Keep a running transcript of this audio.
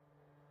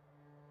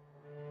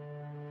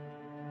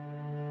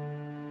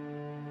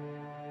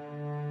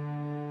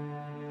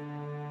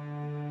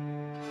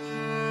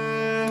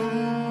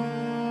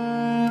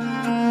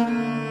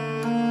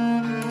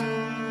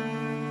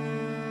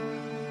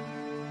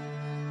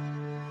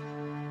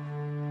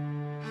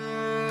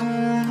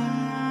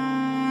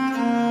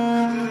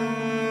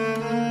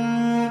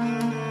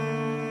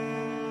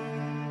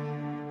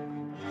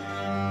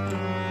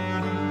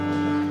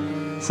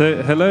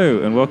So,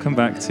 hello and welcome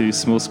back to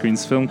Small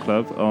Screens Film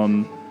Club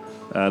on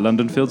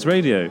London Fields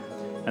Radio.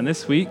 And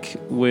this week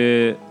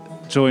we're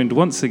joined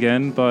once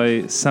again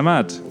by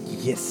Samad.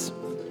 Yes.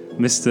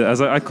 Mr. As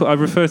I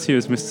refer to you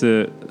as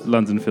Mr.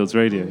 London Fields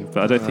Radio,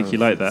 but I don't think you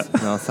like that.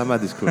 No,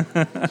 Samad is cool.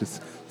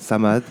 Just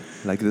Samad,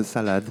 like the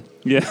salad,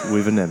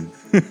 with an M.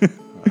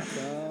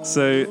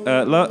 So,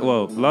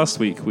 last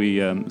week we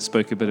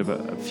spoke a bit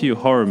about a few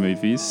horror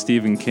movies,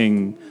 Stephen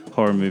King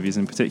horror movies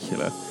in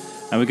particular.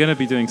 And we're going to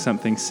be doing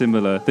something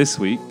similar this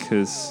week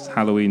because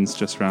Halloween's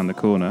just around the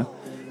corner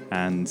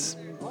and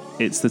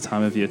it's the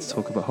time of year to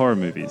talk about horror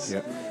movies.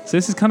 Yep. So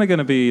this is kind of going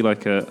to be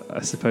like a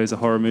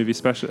horror movie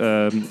special,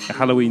 a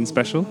Halloween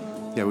special.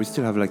 Yeah, we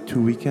still have like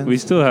 2 weekends. We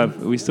still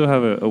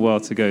have a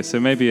while to go. So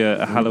maybe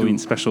a Halloween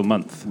special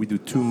month. We do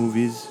 2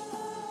 movies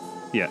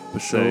Yeah. per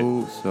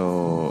show,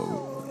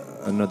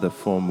 so another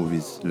 4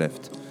 movies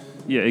left.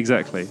 Yeah,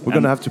 exactly. We're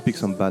going to have to pick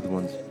some bad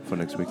ones for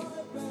next week.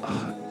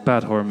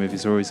 Bad horror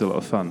movies are always a lot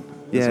of fun.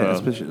 Yeah, as well.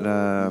 especially.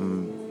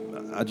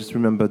 I just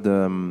remembered.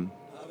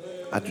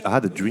 I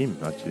had a dream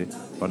actually,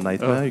 or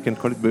nightmare you can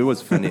call it, but it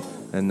was funny.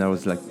 And I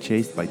was like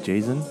chased by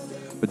Jason,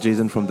 but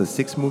Jason from the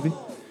 6th movie.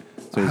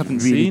 So I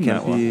haven't seen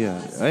that one.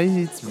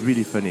 It's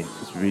really funny.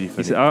 It's really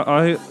funny. See,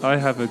 I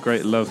have a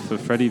great love for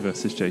Freddy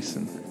versus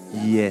Jason.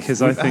 Yes,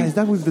 because I think is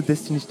that with the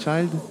Destiny's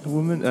Child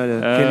woman,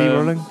 Kelly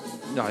Rowland?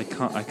 I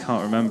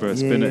can't remember.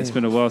 It's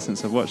been a while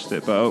since I've watched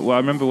it, but I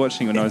remember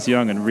watching it when I was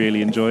young and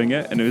really enjoying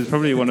it. And it was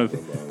probably one of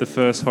the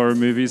first horror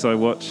movies I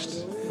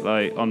watched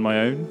like on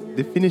my own.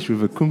 They finish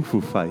with a kung fu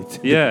fight.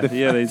 Yeah,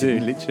 they do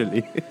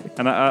literally.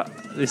 And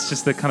it's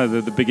just the kind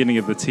of the beginning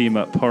of the team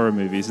up horror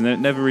movies, and it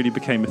never really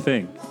became a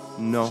thing.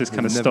 No, it just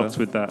kind of stopped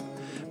with that.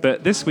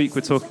 But this week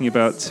we're talking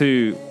about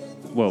 2,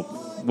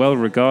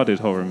 well-regarded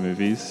horror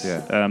movies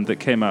that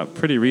came out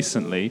pretty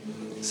recently.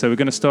 So we're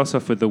going to start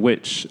off with The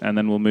Witch, and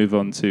then we'll move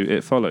on to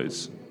It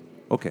Follows.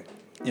 Okay.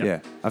 Yeah.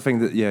 I think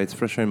that it's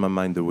fresher in my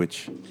mind, The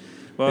Witch.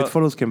 Well, It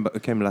Follows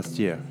came last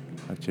year,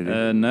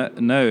 actually.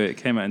 No, it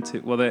came out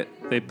in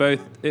they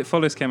both. It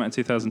Follows came out in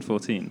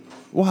 2014.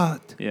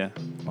 What? Yeah.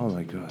 Oh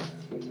my god.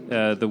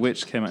 The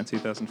Witch came out in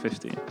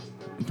 2015.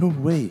 No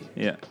way.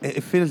 Yeah.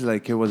 It feels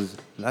like it was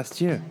last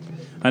year.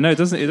 I know it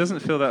doesn't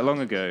feel that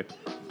long ago,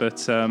 but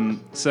so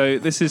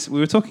we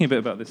were talking a bit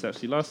about this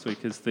actually last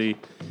week. Is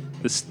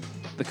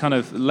the kind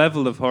of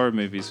level of horror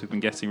movies we've been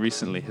getting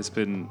recently has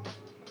been,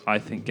 I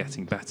think,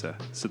 getting better.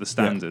 So the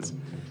standards,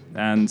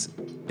 and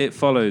It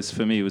Follows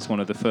for me was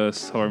one of the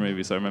first horror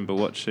movies I remember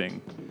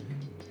watching,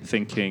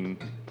 thinking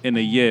in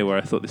a year where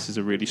I thought this is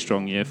a really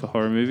strong year for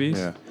horror movies.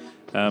 Yeah.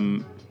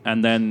 And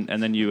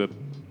then you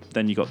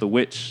got The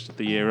Witch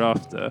the year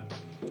after.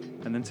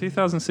 And then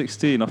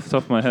 2016, off the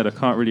top of my head, I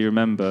can't really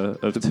remember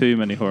of too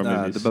many horror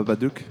movies. The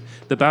Babadook.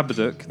 The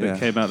Babadook that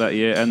came out that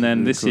year, and then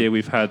really this year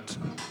we've had,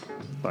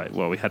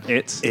 we had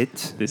It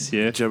this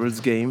year.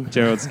 Gerald's Game,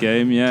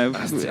 yeah.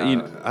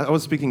 I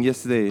was speaking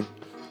yesterday.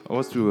 I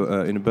was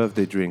in a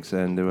birthday drinks,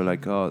 and they were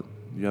like, "Oh,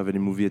 do you have any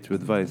movie to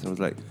advise?" And I was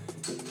like,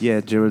 "Yeah,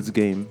 Gerald's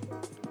Game,"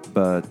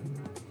 but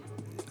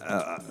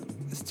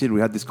still, we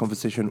had this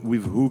conversation: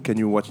 with who can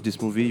you watch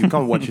this movie? You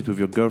can't watch it with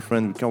your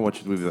girlfriend. You can't watch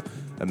it with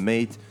a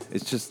mate.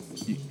 It's just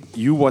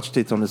you watched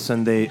it on a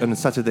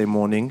Saturday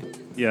morning.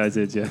 Yeah, I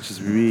did. Yeah, which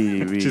is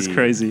really, really, which is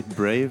crazy.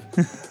 Brave.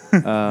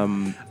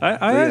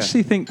 I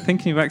actually think,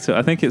 thinking back to it,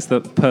 I think it's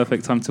the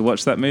perfect time to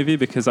watch that movie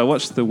because I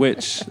watched The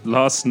Witch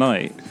last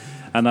night,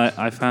 and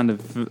I found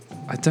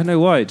I don't know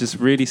why, it just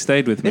really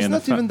stayed with me. It's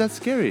not even that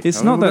scary.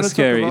 It's not that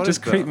scary. It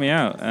just creeped me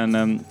out.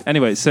 And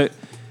anyway, so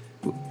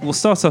we'll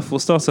start off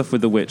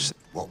with The Witch.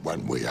 What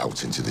went we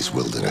out into this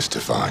wilderness to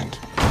find?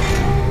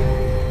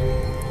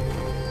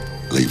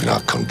 Leaving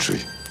our country,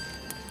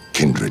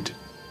 kindred,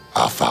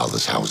 our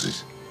fathers'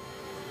 houses.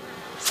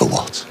 For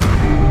what?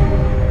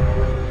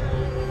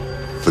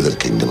 For the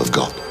kingdom of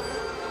God.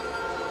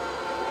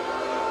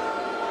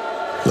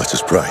 Let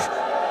us pray.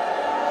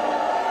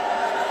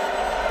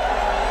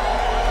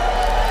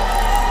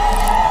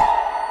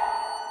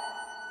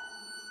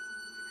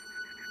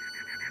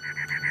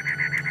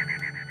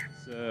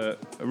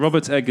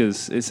 Robert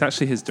Eggers, it's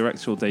actually his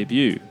directorial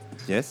debut.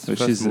 Yes, which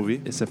first is movie.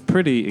 It's a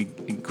pretty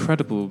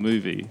incredible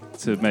movie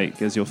to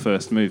make as your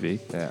first movie.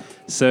 Yeah.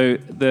 So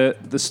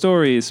the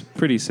story is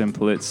pretty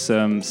simple. It's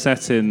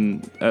set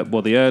in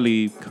the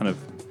early kind of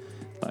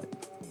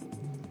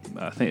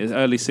I think it's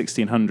early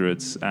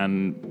 1600s,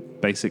 and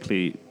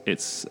basically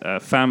it's a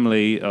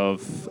family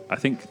of, I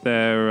think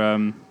they're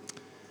I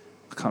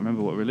can't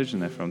remember what religion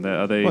they're from.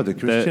 Are they? Well, they're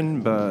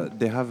Christian, but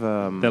they have.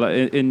 They're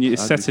like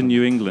it's set in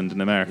New England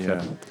in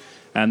America,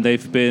 and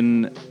they've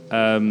been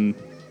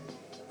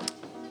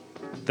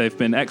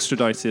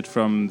extradited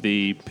from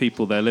the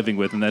people they're living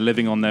with, and they're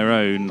living on their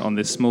own on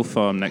this small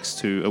farm next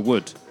to a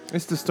wood.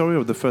 It's the story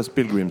of the first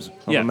pilgrims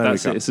of America.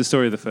 That's it. It's the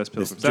story of the first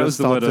pilgrims. That was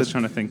the word I was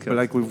trying to think of. But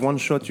like with one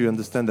shot, you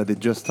understand that they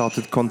just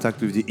started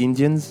contact with the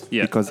Indians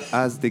because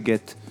as they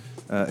get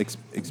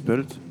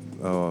expelled,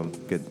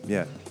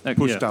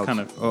 pushed out,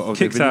 kind of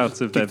kicked out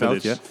of their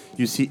village.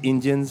 You see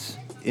Indians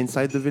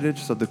inside the village,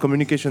 so the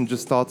communication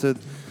just started.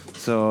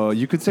 So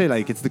you could say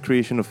like it's the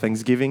creation of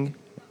Thanksgiving,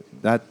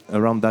 that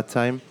around that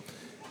time,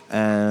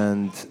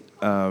 and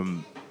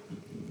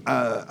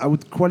I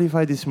would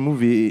qualify this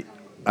movie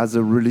as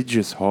a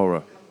religious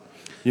horror.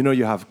 You know,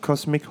 you have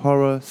cosmic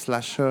horror,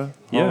 slasher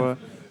Yeah. horror.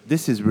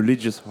 This is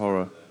religious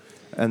horror,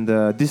 and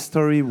this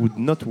story would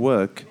not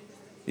work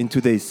in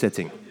today's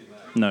setting.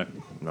 No.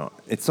 No,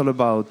 it's all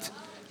about.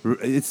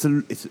 It's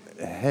a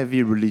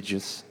heavy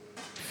religious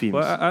themes.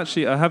 Well,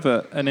 actually, I have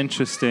an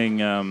interesting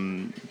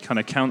kind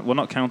of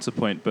not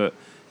counterpoint, but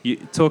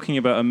talking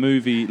about a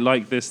movie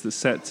like this that's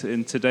set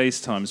in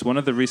today's times. One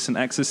of the recent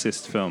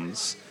Exorcist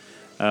films,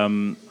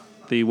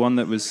 the one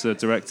that was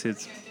directed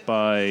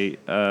by.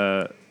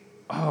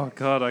 Oh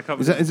God, I can't.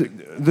 Is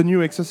it the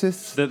new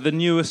Exorcist? The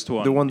newest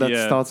one? The one that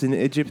yeah. starts in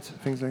Egypt,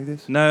 things like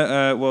this.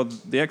 No, well,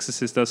 The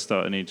Exorcist does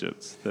start in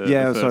Egypt. The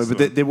Sorry, first but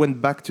one. they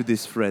went back to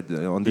this thread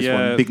on this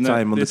Yeah, one, big no,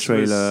 time on the this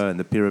trailer was- and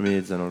the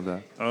pyramids and all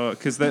that. Oh,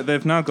 because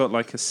they've now got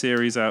like a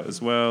series out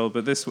as well.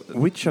 But this,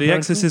 Which The American?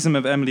 Exorcism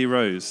of Emily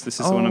Rose. This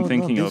is the one I'm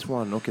thinking this of.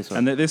 one. Okay, sorry.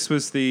 And this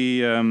was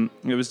it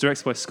was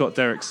directed by Scott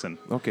Derrickson,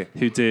 Okay.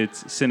 who did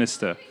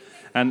Sinister,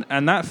 and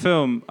that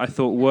film I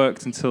thought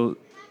worked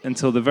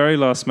until the very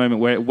last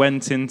moment where it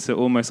went into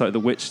almost like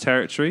the witch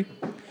territory,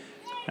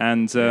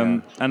 and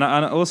and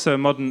also a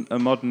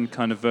modern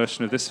kind of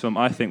version of this film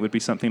I think would be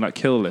something like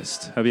Kill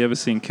List. Have you ever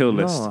seen Kill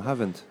List? No, I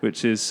haven't.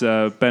 Which is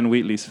Ben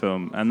Wheatley's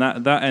film, and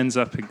that ends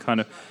up in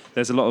kind of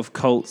there's a lot of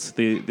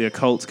the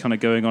occult kind of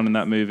going on in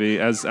that movie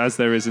as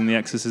there is in The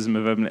Exorcism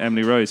of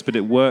Emily Rose, but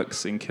it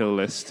works in Kill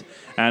List,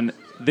 and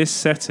this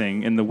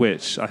setting in The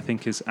Witch I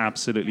think is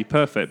absolutely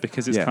perfect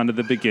because it's Yeah. kind of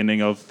the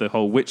beginning of the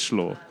whole witch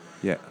lore.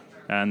 Yeah.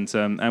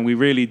 And we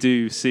really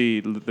do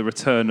see the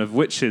return of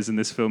witches in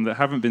this film that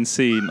haven't been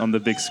seen on the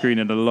big screen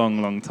in a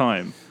long, long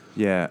time.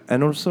 Yeah,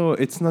 and also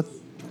it's not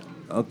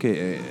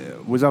okay.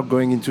 Without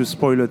going into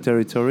spoiler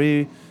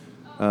territory,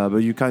 but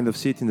you kind of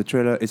see it in the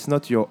trailer. It's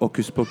not your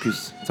hocus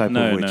pocus type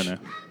No, of no, witch. no.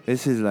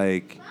 This is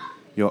like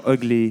your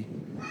ugly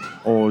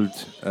old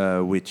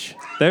witch.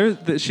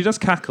 She does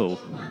cackle.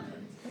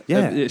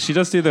 Yeah, She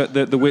does do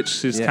the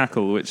witch's Yeah.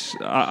 cackle, which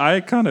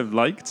I kind of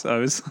liked. I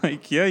was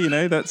like, yeah,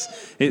 it's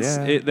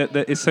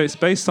Yeah. it's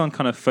based on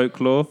kind of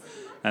folklore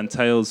and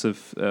tales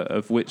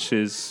of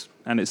witches,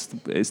 and it's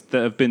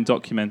that have been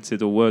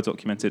documented or were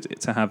documented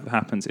to have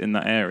happened in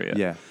that area.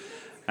 yeah.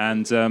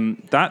 And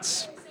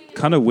that's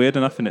kind of weird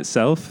enough in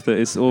itself that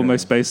it's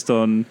almost based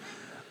on.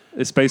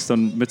 It's based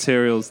on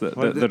materials that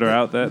are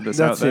out there. That's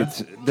out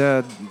there.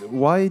 it.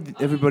 Why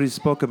everybody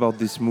spoke about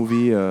this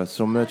movie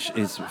so much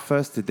is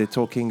first they're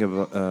talking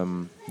about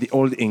the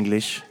Old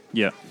English.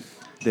 Yeah.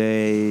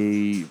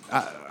 They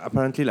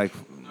apparently like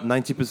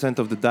 90%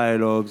 of the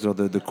dialogues or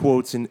the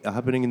quotes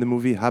happening in the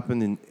movie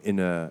happen in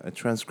a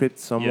transcript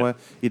somewhere,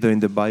 either in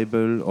the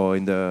Bible or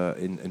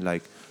in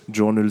like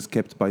journals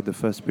kept by the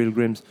first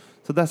pilgrims.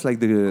 So that's like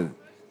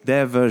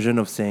their version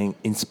of saying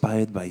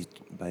inspired by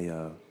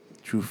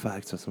true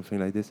facts or something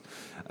like this.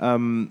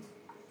 I'm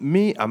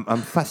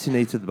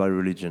fascinated by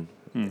religion,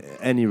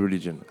 any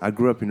religion. I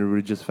grew up in a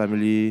religious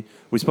family.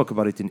 We spoke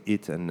about it in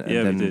It, and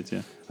then we did.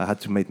 Yeah. I had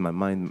to make my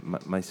mind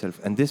myself.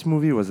 And this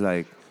movie was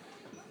like,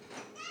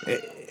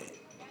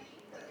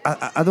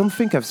 I don't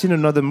think I've seen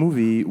another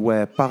movie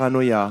where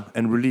paranoia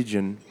and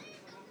religion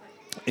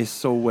is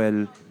so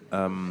well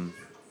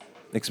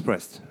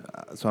expressed.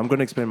 So I'm going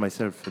to explain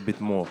myself a bit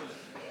more.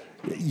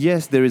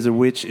 Yes, there is a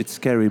witch. It's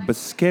scary, but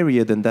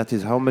scarier than that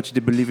is how much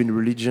they believe in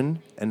religion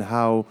and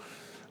how.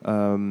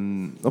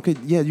 Okay,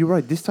 yeah, you're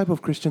right. This type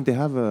of Christian, they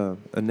have a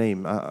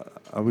name.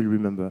 I will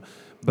remember,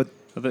 but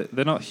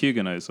They're not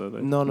Huguenots, are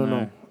they?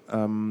 no.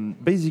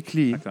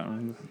 Basically, I can't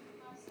remember.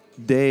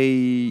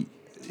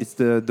 it's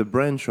the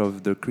branch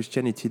of the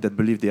Christianity that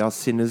believe they are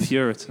sinners.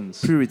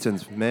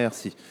 Puritans,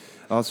 merci.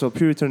 Also,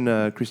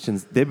 Puritan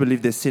Christians, they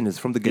believe they're sinners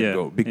from the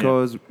get-go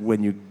because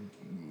when you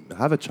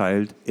have a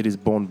child, it is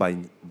born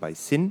by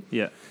sin.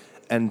 Yeah.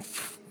 And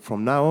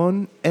from now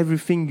on,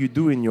 everything you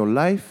do in your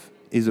life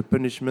is a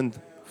punishment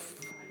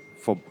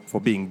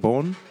for being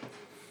born.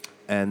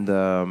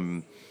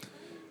 And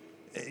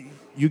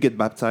you get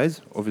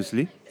baptized,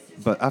 obviously.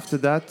 But after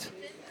that,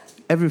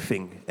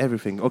 everything.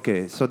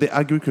 Okay, so the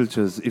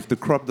agricultures, if the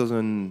crop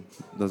doesn't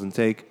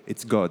take,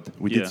 it's God.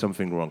 We did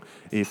something wrong.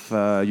 If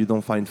you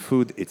don't find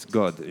food, it's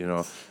God.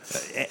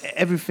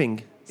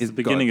 Everything is the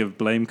beginning God. of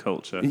blame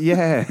culture.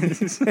 Yeah.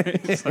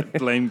 It's like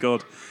blame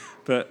God.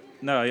 But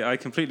no, I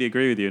completely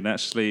agree with you. And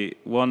actually,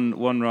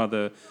 one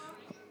rather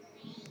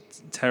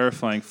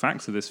terrifying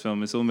fact of this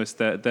film is almost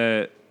that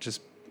they're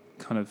just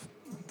kind of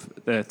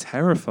they're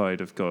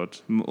terrified of God,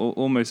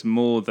 almost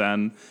more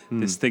than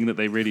this thing that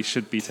they really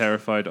should be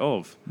terrified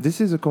of.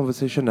 This is a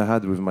conversation I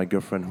had with my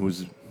girlfriend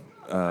who's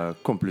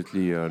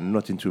completely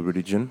not into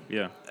religion.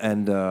 Yeah.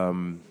 And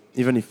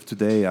even if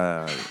today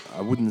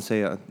I wouldn't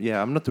say,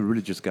 I'm not a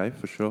religious guy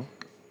for sure,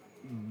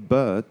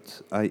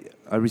 but I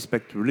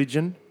respect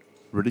religion,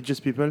 religious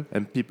people,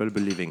 and people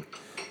believing.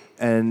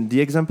 And the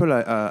example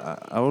I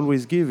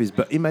always give is,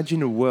 but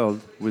imagine a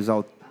world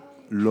without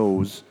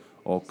laws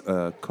or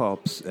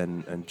cops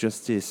and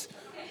justice.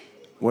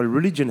 well,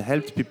 religion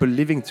helped people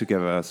living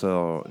together.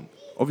 So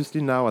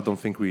obviously now I don't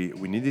think we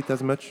need it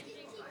as much.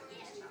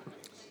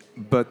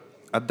 But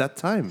at that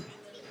time,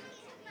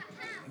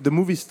 the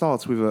movie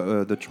starts with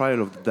the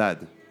trial of the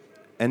dad,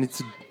 and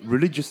it's a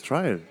religious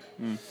trial.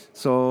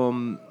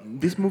 So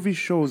this movie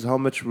shows how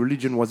much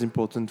religion was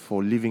important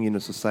for living in a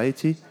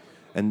society,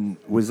 and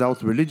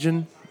without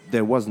religion,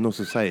 there was no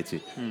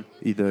society.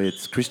 Either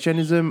it's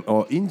Christianism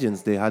or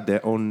Indians. They had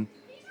their own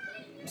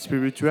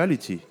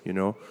spirituality, you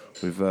know.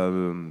 With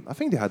I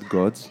think they had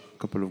gods, a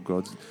couple of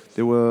gods.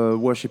 They were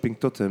worshipping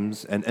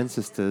totems and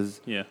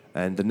ancestors Yeah.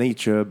 and the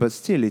nature, but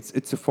still,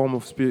 it's a form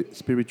of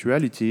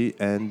spirituality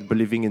and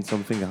believing in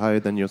something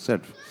higher than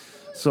yourself.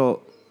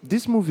 So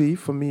this movie,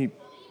 for me,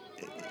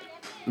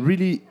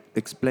 really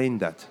explained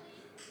that,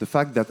 the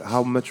fact that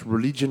how much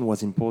religion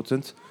was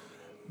important,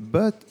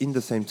 but in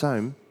the same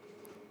time,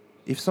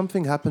 if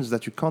something happens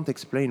that you can't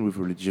explain with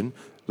religion,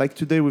 like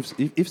today,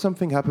 if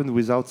something happened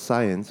without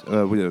science,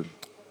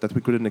 that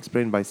we couldn't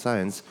explain by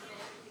science,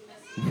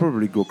 you'd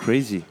probably go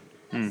crazy,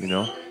 you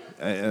know.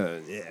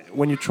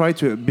 When you try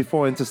to,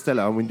 before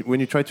Interstellar, when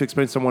you try to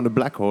explain someone a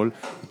black hole,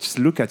 just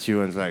look at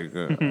you and it's like,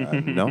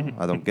 no,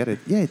 I don't get it.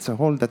 Yeah, it's a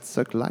hole that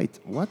sucks light.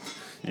 What?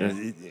 Yeah.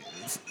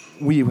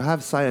 We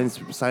have science.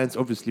 Science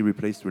obviously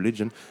replaced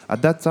religion.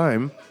 At that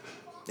time,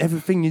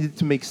 everything needed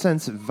to make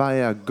sense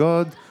via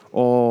God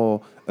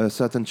or a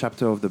certain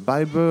chapter of the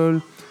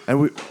Bible. And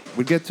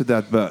we'll get to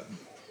that, but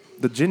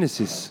the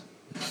Genesis,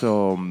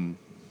 so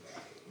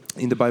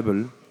in the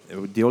Bible,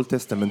 the Old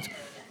Testament,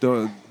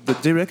 the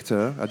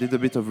director, I did a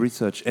bit of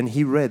research, and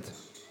he read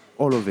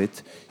all of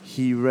it.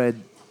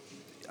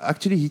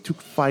 Actually, he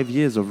took 5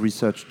 years of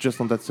research just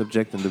on that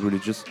subject and the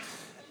religious.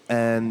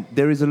 And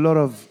there is a lot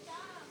of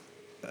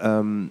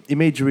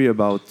imagery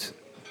about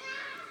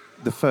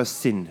the first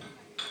sin.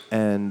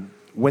 And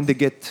when they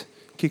get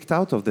kicked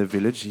out of their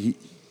village,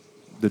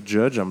 the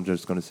judge, I'm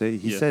just going to say,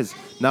 he says,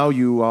 now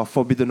you are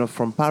forbidden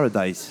from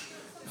paradise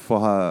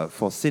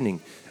for sinning.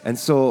 And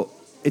so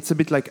it's a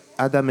bit like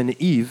Adam and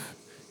Eve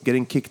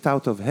getting kicked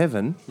out of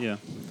heaven,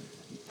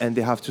 and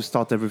they have to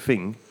start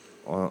everything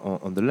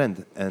on the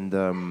land. And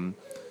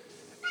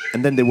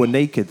then they were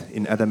naked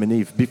in Adam and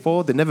Eve.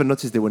 Before, they never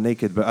noticed they were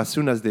naked, but as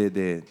soon as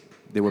they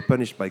were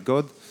punished by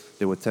God,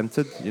 they were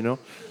tempted, you know,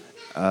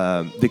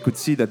 they could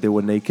see that they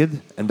were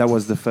naked, and that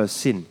was the first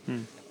sin.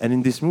 And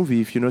in this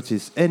movie, if you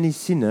notice, any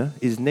sinner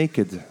is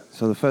naked.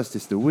 So the first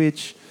is the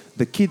witch.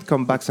 The kid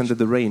comes back under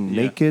the rain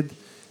naked.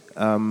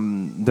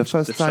 The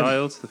first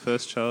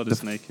child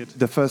is naked.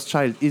 The first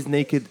child is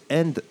naked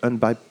and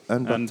unbaptized.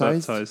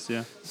 Unbaptized,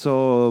 yeah.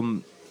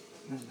 So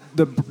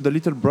the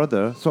little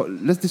brother. So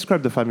let's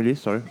describe the family.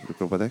 Sorry,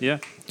 Yeah.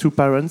 2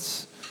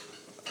 parents.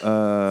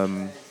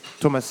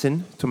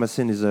 Thomasin.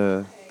 Thomasin is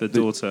the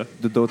daughter.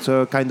 The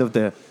daughter, kind of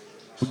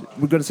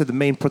we're gonna say the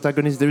main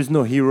protagonist. There is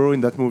no hero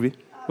in that movie.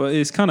 Well,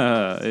 it's kind of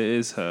her. It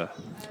is her.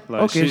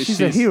 Like okay,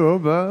 she's a hero,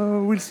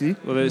 but we'll see.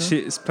 Well,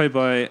 it's played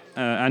by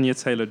Anya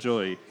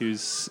Taylor-Joy,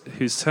 who's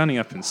turning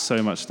up in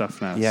so much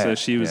stuff now. Yeah, so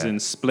she was in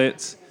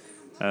Split.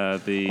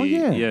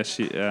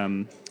 She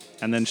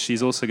and then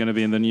she's also going to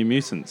be in The New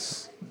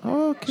Mutants.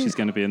 Oh, okay. She's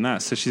going to be in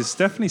that. So she's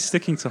definitely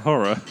sticking to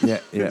horror. Yeah.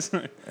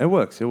 It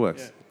works.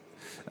 Yeah.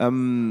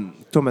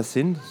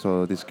 Thomasin,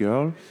 so this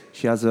girl,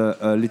 she has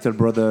a little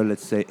brother,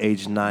 let's say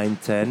age 9,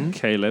 10.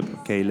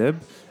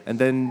 Caleb. And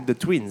then the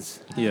twins.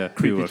 Yeah,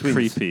 creepy twins.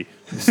 Creepy.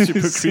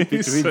 Super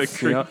creepy twins. So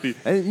creepy. You know?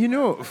 And you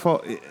know,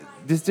 for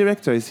this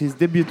director, it's his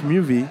debut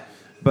movie,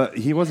 but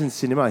he was in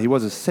cinema. He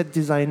was a set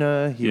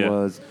designer.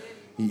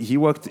 He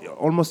worked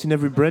almost in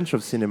every branch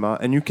of cinema,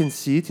 and you can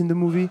see it in the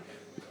movie.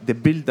 They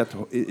build that.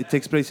 It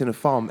takes place in a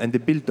farm, and they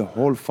build the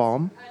whole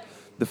farm.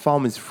 The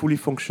farm is fully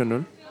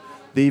functional.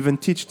 They even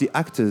teach the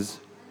actors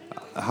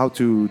how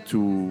to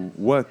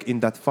work in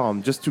that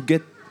farm, just to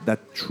get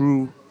that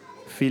true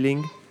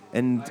feeling.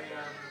 And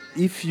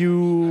if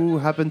you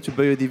happen to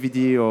buy a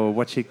DVD or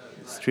watch it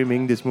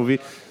streaming, this movie,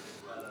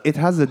 it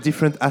has a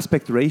different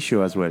aspect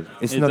ratio as well.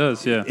 It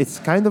does, yeah. It's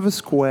kind of a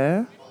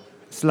square.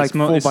 It's like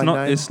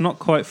 4:9. It's not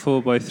quite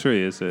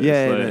 4:3, is it?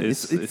 Yeah,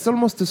 it's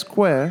almost a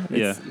square.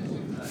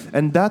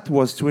 And that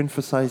was to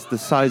emphasize the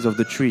size of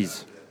the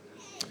trees.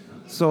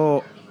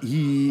 So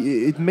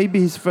it may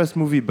be his first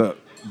movie, but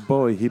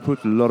boy, he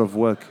put a lot of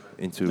work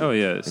into. Oh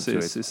yeah, it's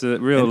a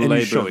real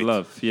labor of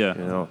love. Yeah,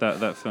 you know,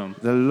 that film.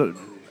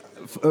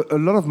 A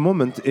lot of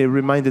moments it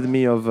reminded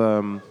me of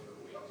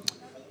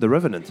The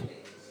Revenant.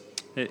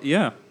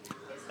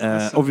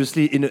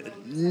 Obviously in a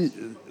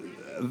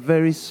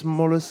very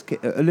smaller scale,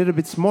 a little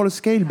bit smaller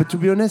scale, but to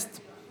be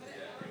honest,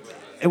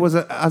 it was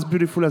as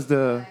beautiful as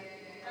the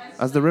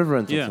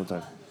Revenant.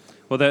 Sometimes.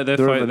 Well,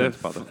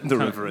 the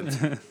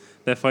Revenant.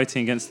 They're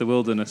fighting against the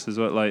wilderness as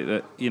well. Like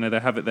that, you know,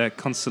 they're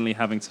constantly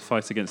having to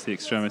fight against the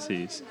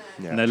extremities,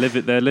 and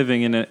they're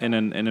living in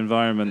an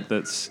environment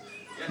that's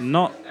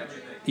not.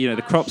 You know,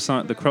 the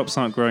crops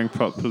aren't growing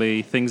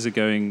properly. Things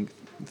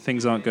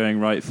aren't going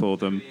right for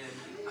them.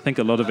 I think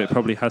a lot of it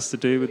probably has to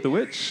do with the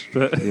witch,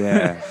 but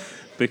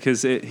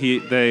because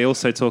they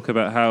also talk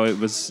about how it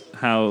was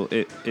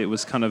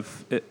kind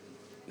of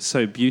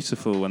so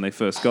beautiful when they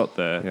first got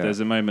there. Yeah. There's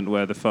a moment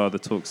where the father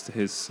talks to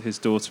his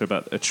daughter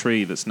about a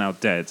tree that's now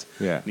dead.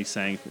 Yeah. And he's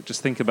saying,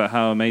 just think about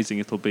how amazing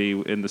it'll be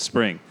in the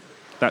spring.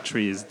 That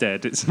tree is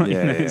dead. It's not,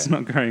 it's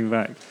not growing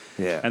back.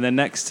 Yeah. And then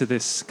next to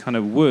this kind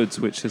of woods,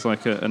 which is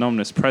like an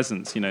ominous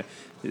presence,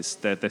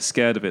 they're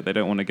scared of it. They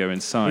don't want to go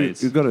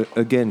inside. You've got to,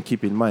 again,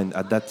 keep in mind,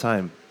 at that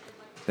time,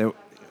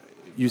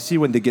 you see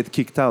when they get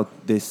kicked out,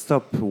 they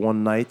stop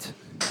one night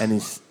and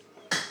it's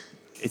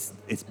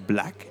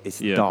black, it's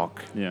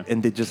dark,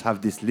 and they just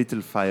have this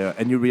little fire,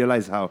 and you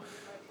realize how,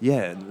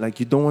 like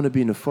you don't want to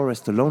be in a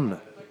forest alone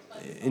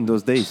in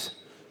those days,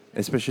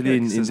 especially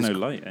in this no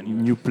light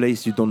anywhere. New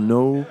place you don't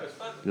know.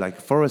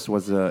 Like forest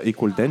was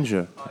equal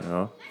danger,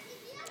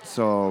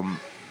 So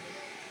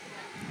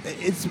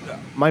it's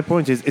my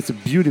point is it's a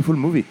beautiful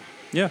movie.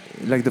 Yeah,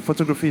 like the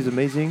photography is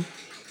amazing,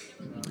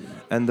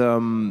 and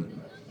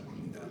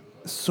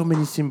so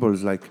many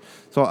symbols. Like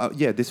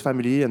this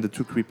family and the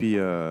two creepy.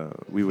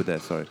 We were there.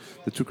 Sorry,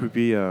 the two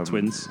creepy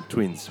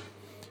twins,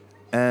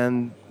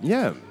 and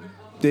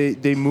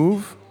they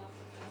move.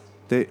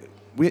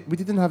 We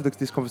didn't have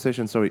this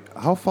conversation. Sorry,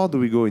 how far do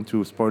we go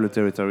into spoiler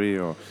territory?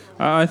 Or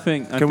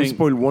can we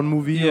spoil one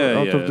movie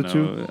out of the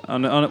two?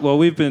 Well,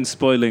 we've been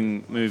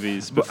spoiling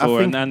movies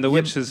before, and The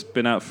Witch has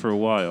been out for a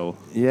while.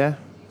 Yeah.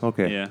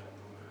 Okay. Yeah.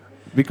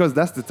 Because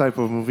that's the type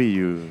of movie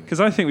you...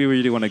 Because I think we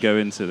really want to go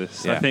into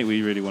this. Yeah. I think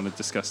we really want to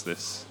discuss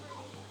this.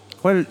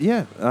 Well,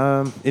 yeah.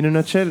 In a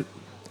nutshell,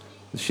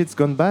 the shit's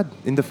gone bad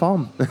in the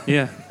farm.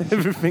 Yeah.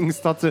 Everything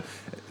starts to...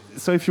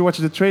 So if you watch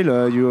the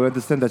trailer, you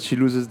understand that she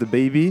loses the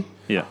baby.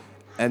 Yeah.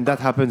 And that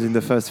happens in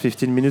the first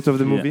 15 minutes of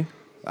the movie.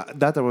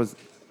 That I was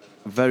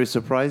very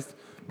surprised.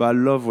 But I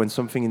love when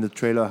something in the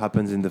trailer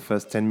happens in the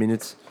first 10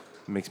 minutes.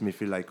 It makes me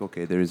feel like,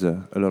 okay, there is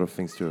a lot of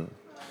things to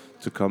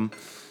come.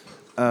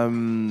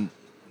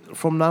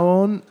 From now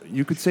on,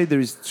 you could say there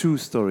is two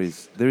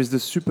stories. There is the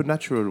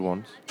supernatural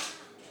one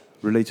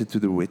related to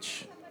the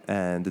witch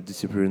and the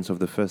disappearance of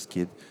the first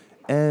kid.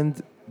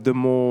 And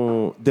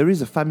there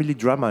is a family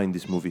drama in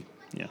this movie.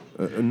 Yeah.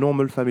 A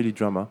normal family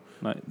drama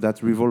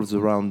that revolves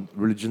around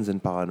religions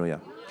and paranoia.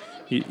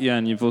 Yeah,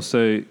 and you've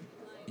also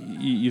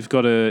you've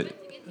got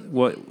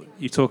what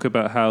you talk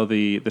about how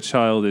the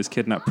child is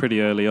kidnapped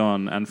pretty early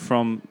on, and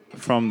from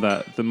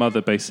that the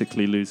mother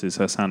basically loses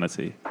her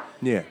sanity.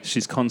 Yeah,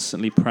 she's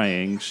constantly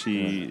praying.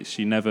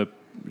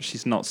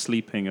 She's not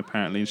sleeping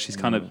apparently, and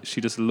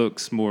she just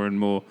looks more and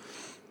more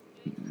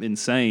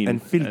insane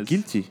and feel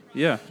guilty.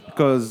 Yeah,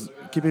 because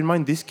keep in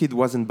mind this kid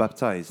wasn't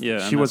baptized.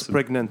 Yeah, she was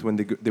pregnant when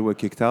they were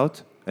kicked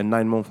out, and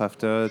 9 months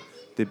after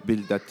they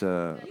built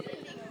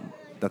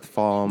that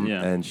farm,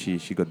 and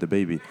she got the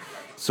baby.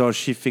 So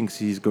she thinks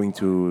he's going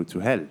to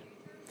hell,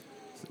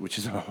 which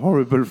is a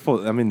horrible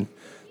thought. I mean,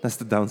 that's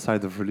the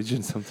downside of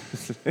religion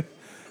sometimes.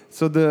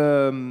 So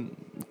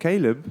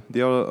Caleb,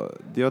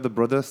 the other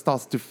brother,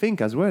 starts to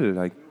think as well.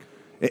 Like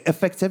it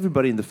affects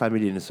everybody in the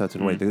family in a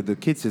certain way. The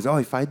kid says, "Oh,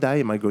 if I die,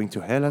 am I going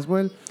to hell as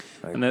well?"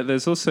 Like, and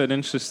there's also an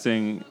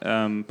interesting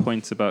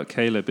point about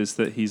Caleb is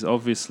that he's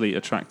obviously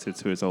attracted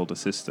to his older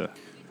sister.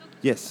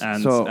 Yes,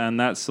 and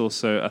that's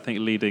also I think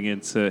leading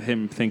into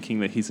him thinking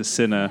that he's a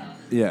sinner.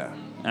 Yeah,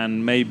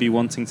 and maybe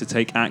wanting to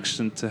take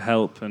action to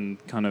help and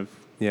kind of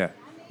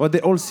Well,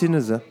 they're all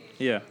sinners.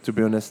 Yeah, to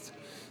be honest,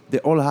 they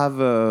all have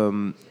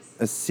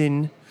a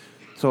sin.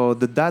 So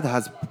the dad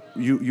has,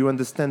 you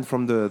understand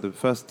from the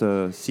first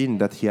scene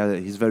that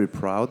he's very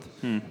proud,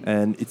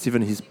 and it's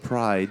even his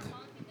pride,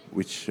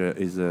 which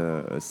is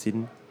a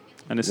sin.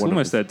 And it's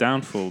almost their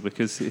downfall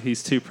because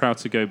he's too proud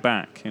to go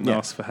back and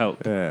ask for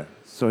help. Yeah.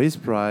 So his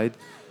pride,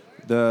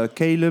 the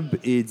Caleb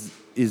is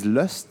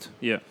lust.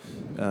 Yeah.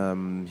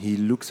 He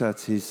looks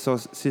at his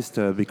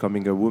sister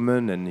becoming a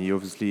woman, and he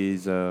obviously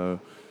is.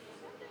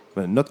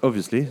 Well, not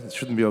obviously. It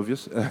shouldn't be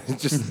obvious.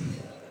 Just.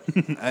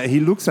 He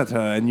looks at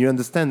her, and you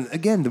understand.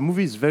 Again, the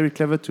movie is very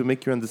clever to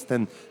make you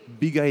understand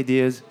big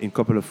ideas in a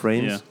couple of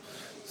frames. Yeah.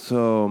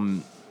 So,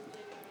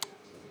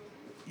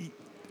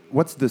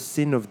 what's the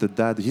sin of the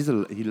dad?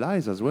 He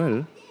lies as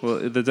well.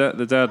 Well,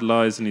 the dad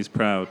lies and he's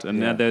proud.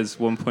 And there's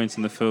one point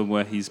in the film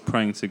where he's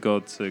praying to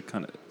God to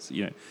kind of,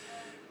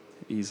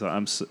 he's like,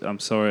 I'm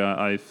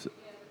sorry,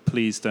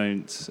 please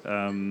don't. I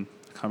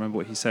can't remember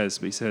what he says,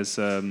 but he says.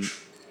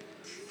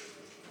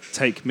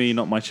 Take me,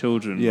 not my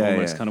children.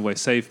 Almost kind of way.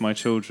 Save my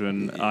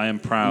children. I am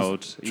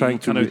proud. He's trying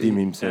to redeem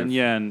himself.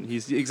 And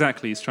he's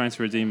trying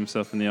to redeem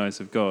himself in the eyes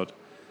of God.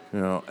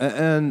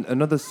 And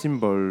another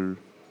symbol.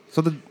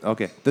 So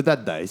the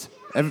dad dies.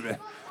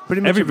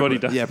 Everybody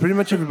dies. Yeah, pretty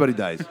much everybody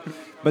dies.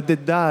 But they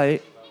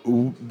die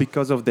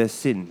because of their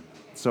sin.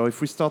 So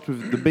if we start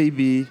with the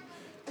baby,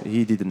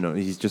 he didn't know.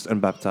 He's just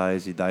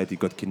unbaptized. He died. He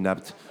got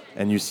kidnapped.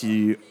 And you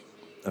see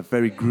a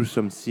very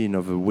gruesome scene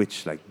of a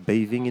witch like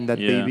bathing in that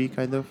baby,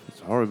 kind of.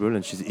 It's horrible,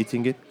 and she's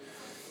eating it.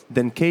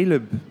 Then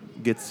Caleb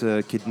gets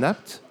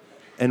kidnapped,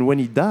 and when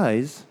he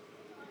dies,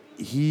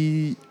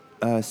 he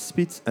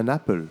spits an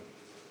apple.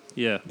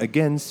 Yeah.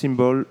 Again,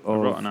 symbol of a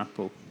rotten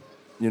apple.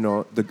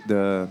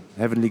 The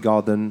heavenly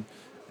garden,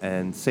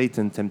 and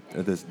Satan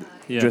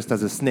dressed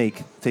as a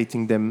snake,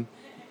 taking them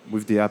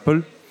with the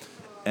apple.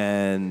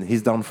 and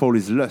his downfall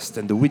is lust,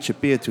 and the witch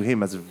appeared to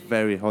him as a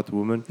very hot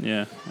woman.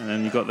 Yeah, and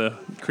then you got the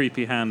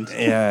creepy hand.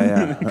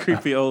 Yeah.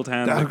 Creepy old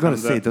hand. I've that got to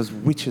comes say, up. those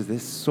witches, they're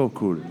so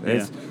cool.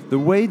 Yeah. The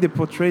way they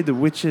portray the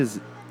witches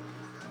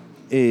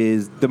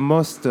is the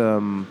most,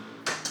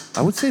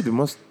 I would say, the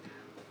most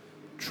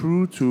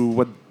true to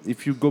what,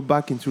 if you go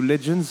back into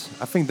legends,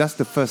 I think that's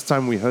the first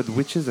time we heard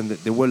witches and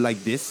they were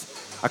like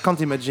this. I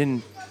can't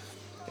imagine.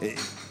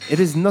 It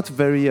is not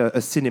very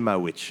a cinema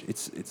witch.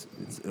 It's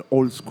an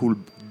old school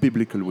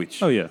biblical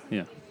witch. Oh yeah,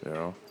 yeah. You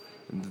know?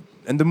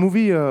 And the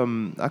movie,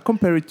 I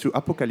compare it to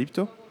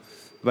Apocalypto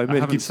by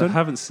Mel I Gibson.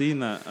 haven't seen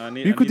that.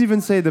 You could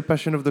even say The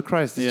Passion of the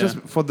Christ. It's Yeah. just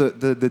for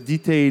the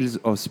details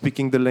of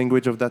speaking the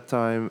language of that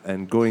time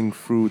and going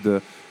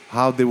through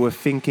how they were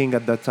thinking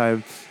at that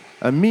time.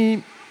 And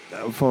me,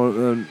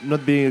 for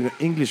not being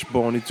English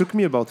born, it took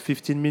me about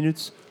 15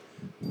 minutes.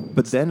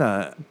 But then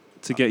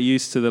to get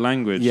used to the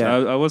language. Yeah.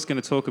 I was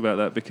going to talk about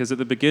that because at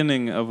the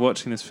beginning of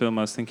watching this film,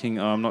 I was thinking,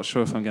 oh, I'm not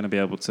sure if I'm going to be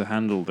able to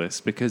handle this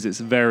because it's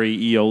very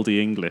ye olde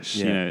English.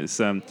 Yeah. You know, it's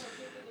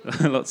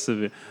lots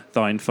of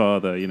thine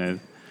father, you know,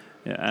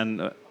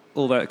 and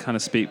all that kind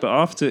of speak. But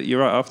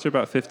after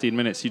about 15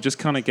 minutes, you just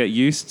kind of get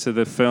used to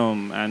the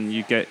film and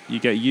you get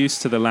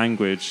used to the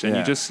language, and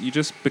Yeah. you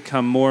just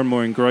become more and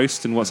more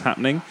engrossed in what's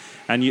happening,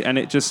 and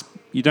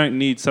you don't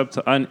need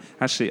subtitles. And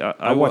actually,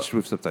 I watched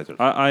with subtitles.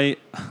 I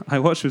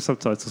watched with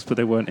subtitles, but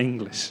they weren't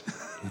English.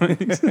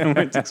 I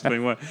won't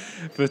explain why.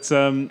 But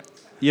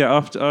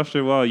after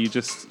a while, you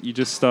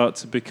just start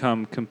to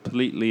become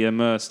completely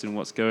immersed in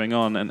what's going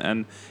on,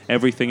 and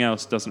everything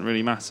else doesn't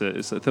really matter.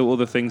 It's that all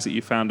the things that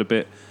you found a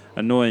bit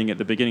annoying at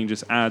the beginning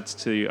just adds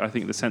to, I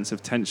think, the sense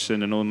of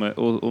tension, and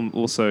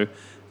also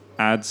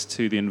adds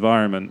to the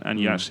environment, and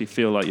you actually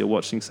feel like you're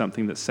watching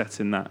something that's set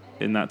in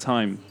that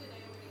time.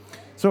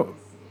 So,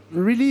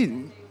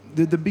 really,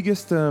 the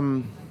biggest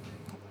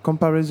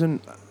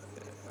comparison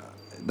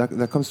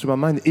that comes to my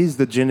mind is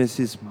the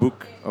Genesis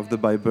book of the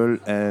Bible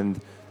and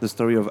the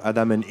story of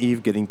Adam and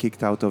Eve getting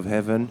kicked out of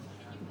heaven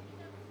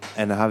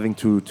and having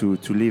to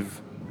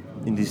live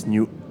in this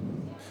new.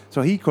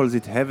 So he calls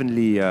it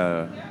heavenly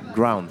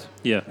ground,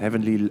 Yeah.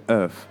 heavenly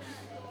earth,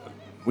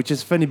 which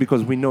is funny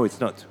because we know it's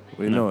not.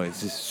 We know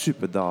it's just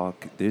super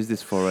dark. There's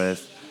this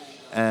forest,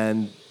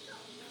 and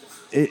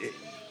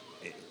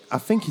I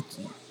think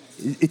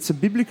it's a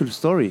biblical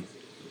story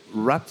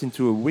wrapped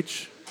into a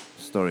witch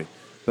story.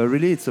 But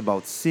really, it's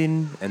about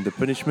sin and the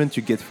punishment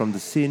you get from the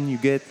sin you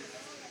get,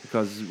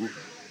 because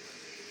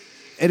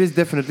it is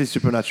definitely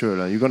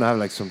supernatural. You're going to have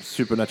like some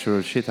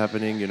supernatural shit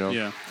happening, you know.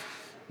 Yeah.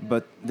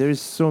 But there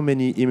is so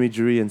many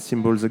imagery and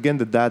symbols. Again,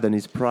 the dad and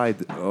his pride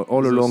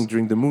all along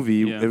during the movie.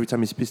 Yeah. Every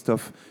time he's pissed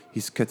off,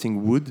 he's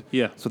cutting wood.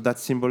 Yeah. So that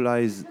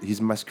symbolizes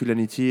his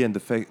masculinity and the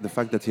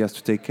fact that he has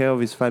to take care of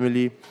his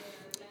family.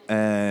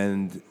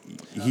 And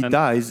he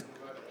dies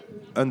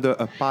under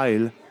a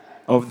pile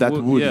of that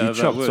wood yeah, he that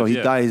chopped. wood, So he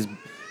yeah. dies,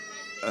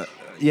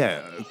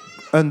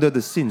 under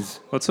the sins.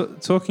 Well,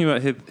 talking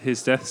about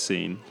his death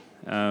scene,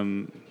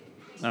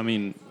 I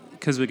mean,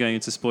 because we're going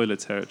into spoiler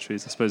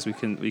territories, I suppose we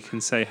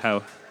can say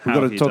how We've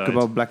got to he talk died.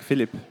 about Black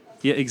Phillip.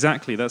 Yeah,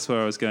 exactly. That's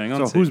where I was going on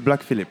So to. who's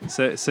Black Phillip?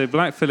 So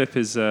Black Phillip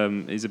is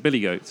a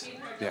billy goat,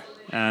 Yeah,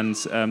 and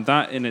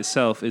that in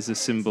itself is a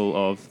symbol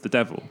of the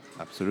devil.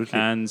 absolutely.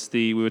 And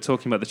we were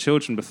talking about the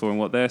children before and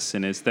what their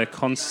sin is. They're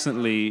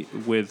constantly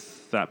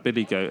with that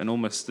billy goat and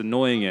almost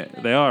annoying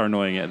it. They are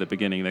annoying it at the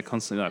beginning. They're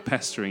constantly like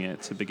pestering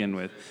it to begin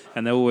with,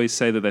 and they always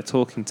say that they're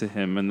talking to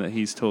him and that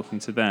he's talking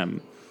to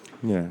them.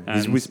 Yeah,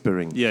 he's And-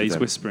 whispering. Yeah, to he's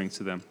them. whispering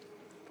to them.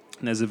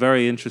 And there's a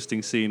very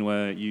interesting scene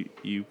where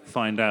you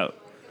find out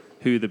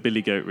who the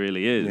billy goat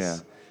really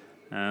is.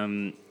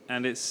 And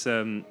it's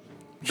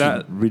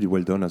that. Really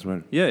well done as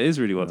well. Yeah, it is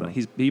really well done.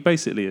 He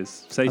basically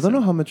is Satan. I don't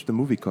know how much the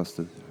movie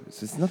costed.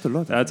 It's not a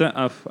lot. I don't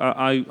have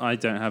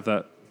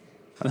that.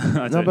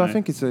 I don't But know. I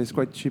think it's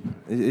quite cheap.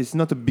 It's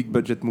not a big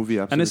budget movie.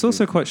 Absolutely. And it's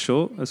also quite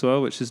short as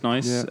well, which is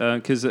nice Yeah.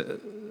 because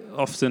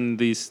often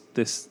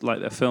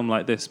a film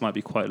like this might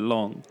be quite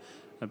long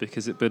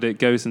but it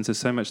goes into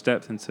so much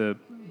depth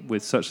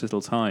with such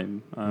little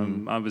time.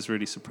 I was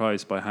really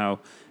surprised by how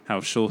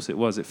short it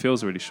was. It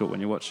feels really short when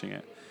you're watching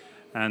it.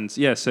 And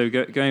yeah, so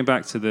going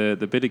back to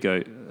the billy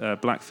goat,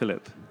 Black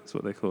Phillip is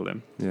what they call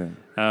him.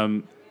 Yeah.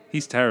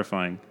 He's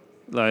terrifying.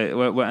 Like,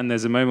 and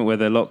there's a moment where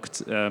they're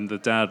locked. The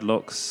dad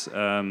locks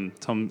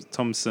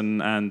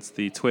Thompson and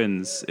the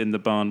twins in the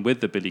barn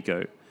with the billy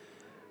goat,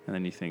 and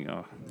then you think,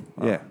 oh,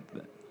 Yeah.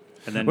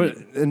 And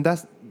then And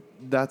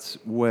that's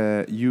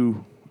where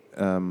you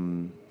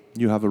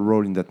have a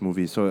role in that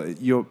movie. So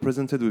you're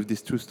presented with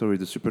these two stories: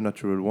 the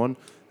supernatural one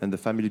and the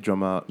family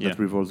drama that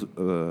revolves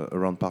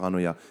around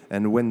paranoia.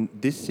 And when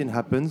this scene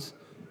happens,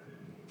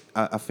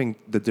 I think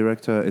the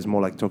director is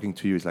more like talking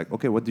to you. It's like,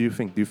 okay, what do you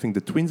think? Do you think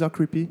the twins are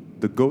creepy?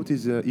 The goat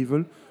is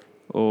evil?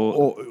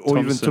 Or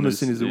even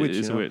Thomason is a witch?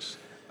 Is you a know? witch.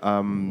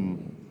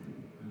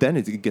 Then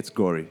it gets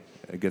gory.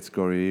 It gets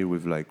gory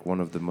with like one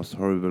of the most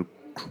horrible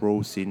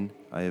crow scene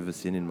I ever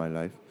seen in my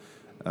life.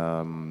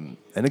 And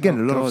again,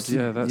 a lot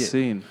of that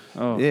scene.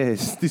 Oh, yeah,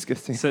 it's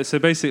disgusting. So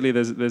basically,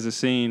 there's a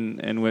scene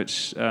in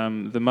which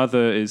the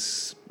mother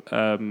is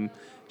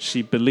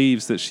she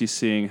believes that she's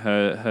seeing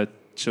her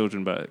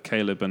children, but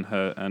Caleb and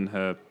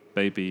her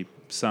baby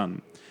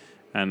son,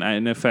 and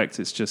in effect,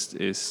 it's just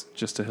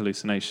a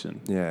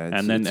hallucination. Yeah,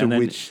 it's a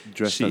witch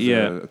dressed as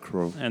a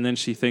crow. And then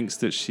she thinks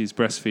that she's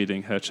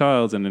breastfeeding her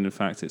child, and in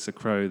fact, it's a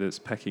crow that's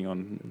pecking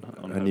on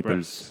her nipples.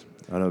 breast.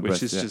 Which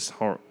breast, is just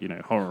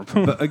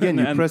horrible. But again,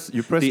 you press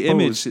the pause.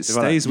 image, it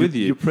stays with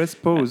you. You press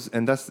pause,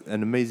 and that's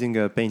an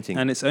amazing painting.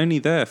 And it's only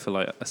there for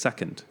like a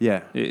second.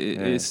 Yeah,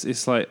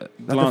 it's like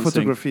the glancing,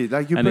 photography,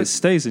 like it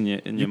stays in your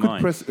you mind. could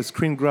press a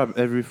screen grab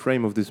every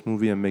frame of this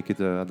movie and make it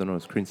a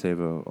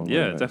screensaver. Or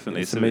yeah,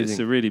 definitely. It's amazing. It's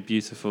a really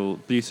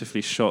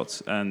beautifully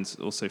shot and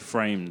also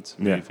framed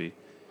movie.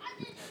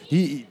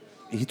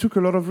 He took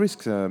a lot of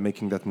risks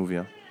making that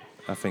movie.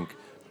 I think,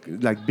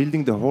 like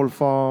building the whole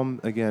farm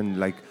again,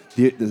 like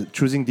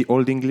choosing the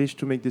Old English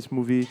to make this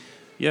movie.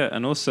 Yeah,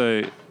 and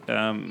also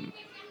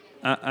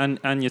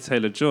Anya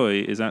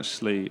Taylor-Joy is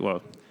actually,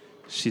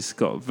 she's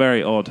got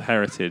very odd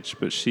heritage,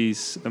 but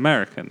she's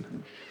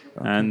American,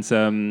 and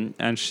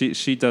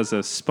she does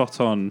a spot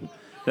on.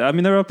 I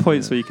mean, there are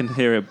points where you can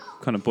hear it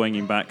kind of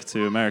boinging back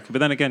to America, but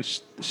then again,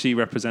 she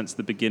represents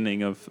the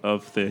beginning of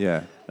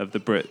the the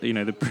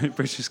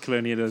British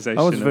colonialization.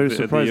 I was very of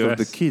surprised the of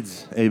the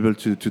kids able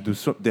to do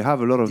so. They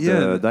have a lot of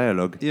the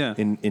dialogue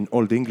in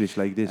Old English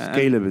like this.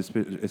 Caleb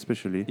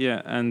especially.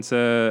 Yeah, and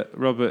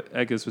Robert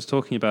Eggers was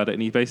talking about it,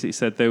 and he basically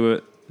said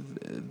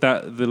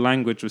that the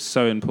language was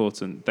so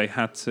important. They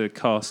had to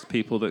cast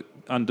people that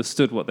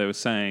understood what they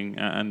were saying,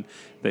 and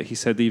that he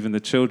said even the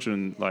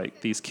children,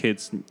 like these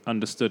kids,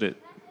 understood it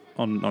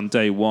on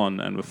day one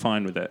and were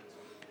fine with it.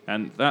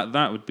 And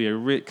that would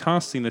be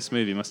casting this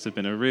movie must have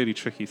been a really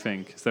tricky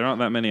thing, because there aren't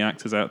that many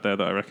actors out there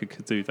that I reckon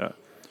could do that.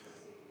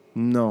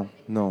 No,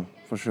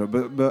 for sure.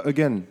 But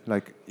again,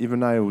 like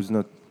even I was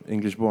not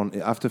English born.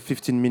 After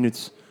 15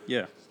 minutes,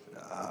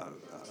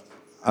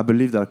 I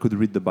believe that I could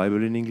read the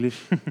Bible in English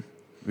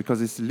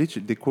because it's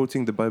literally they're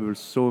quoting the Bible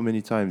so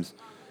many times,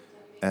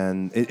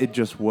 and it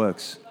just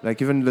works. Like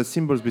even the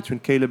symbols between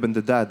Caleb and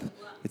the dad,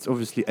 it's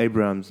obviously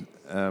Abraham's.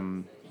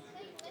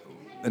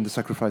 And the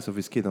sacrifice of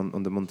his kid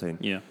on the mountain.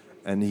 Yeah.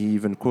 And he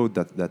even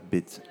quoted that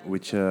bit,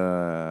 which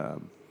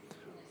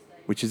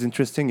is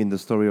interesting in the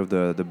story of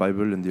the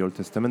Bible and the Old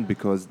Testament,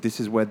 because this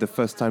is where the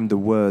first time the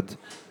word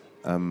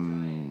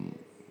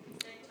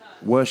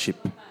worship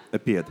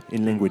appeared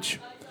in language.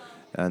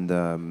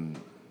 And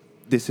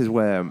this is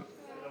where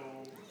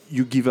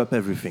you give up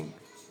everything.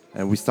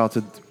 And we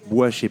started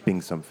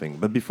worshipping something.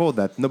 But before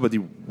that, nobody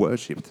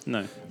worshipped.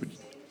 No.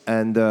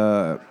 And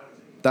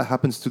that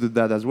happens to the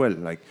dad as well.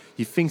 Like,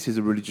 he thinks he's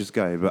a religious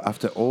guy, but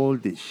after all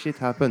this shit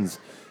happens,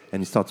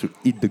 and he starts to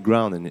eat the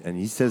ground, and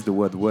he says the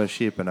word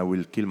worship, and I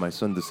will kill my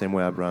son the same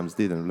way Abraham's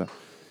did, and blah.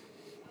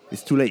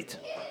 It's too late.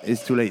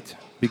 It's too late.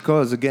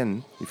 Because,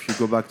 again, if you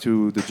go back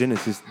to the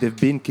Genesis, they've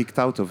been kicked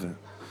out of it.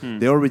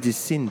 They already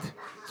sinned.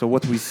 So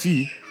what we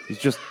see is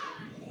just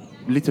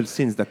little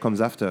sins that comes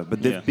after.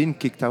 But they've been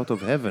kicked out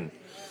of heaven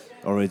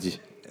already.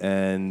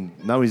 And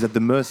now he's at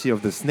the mercy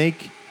of the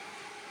snake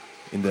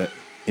in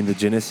the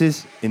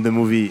Genesis, in the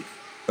movie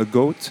a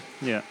goat.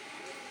 Yeah.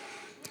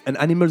 And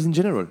animals in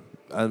general.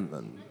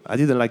 I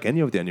didn't like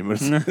any of the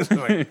animals. No.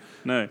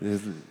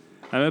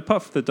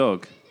 Apart from the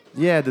dog.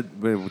 Yeah,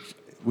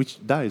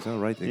 which dies,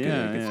 right?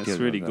 It's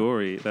really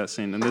gory, that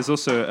scene. And there's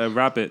also a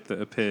rabbit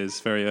that appears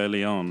very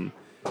early on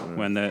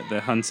when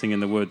they're hunting in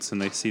the woods, and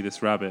they see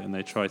this rabbit and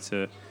they try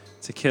to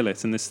kill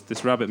it. And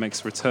this rabbit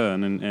makes a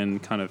return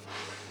and kind of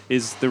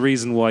is the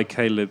reason why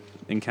Caleb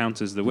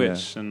encounters the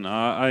witch. And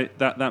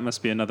that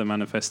must be another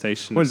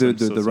manifestation. Well,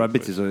 the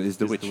rabbit is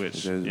the witch.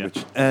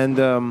 Witch. And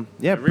a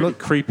really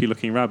creepy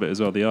looking rabbit as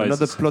well. The eyes.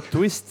 Another plot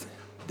twist.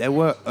 There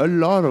were a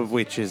lot of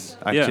witches,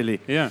 actually.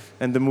 Yeah.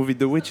 And the movie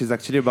The Witch is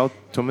actually about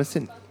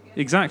Thomasin.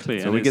 Exactly.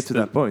 So we get to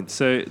that point.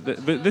 So,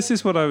 but this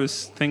is what I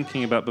was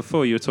thinking about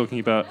before. You were talking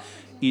about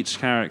each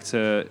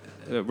character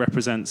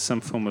represents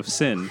some form of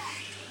sin.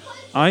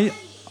 I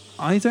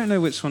don't know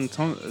which one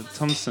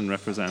Thompson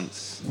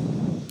represents.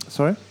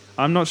 Sorry?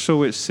 I'm not sure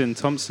which sin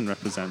Thompson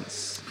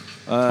represents.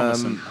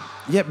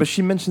 Yeah, but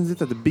she mentions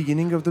it at the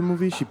beginning of the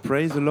movie. She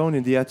prays alone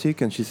in the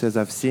attic and she says,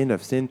 I've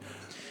sinned.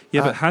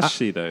 Yeah, but has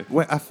she, though?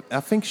 Well, I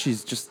think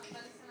she's just...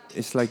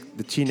 It's like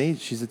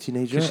she's a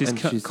teenager.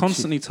 Because she's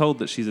constantly told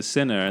that she's a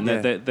sinner, and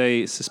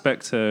they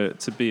suspect her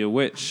to be a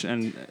witch,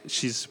 and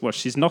she's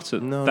not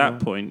at that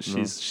point.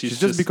 She's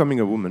just becoming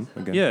a woman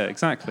again. Yeah,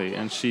 exactly.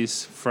 And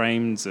she's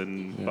framed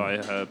by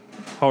her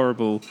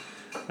horrible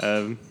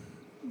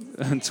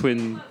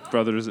twin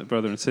brother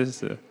and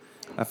sister.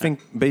 I think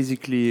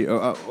basically,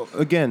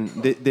 again,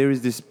 there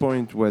is this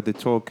point where they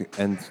talk,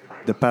 and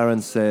the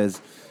parent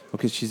says,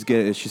 "Okay, she's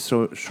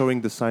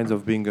showing the signs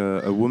of being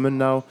a woman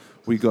now.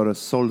 We gotta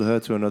sold her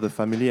to another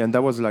family," and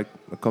that was like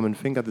a common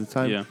thing at the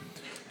time. Yeah.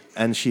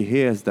 And she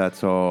hears that.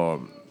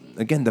 So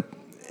again,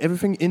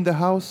 everything in the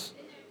house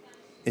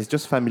is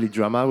just family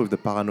drama with the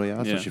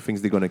paranoia. So she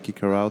thinks they're gonna kick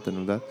her out and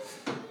all that.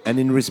 And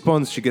in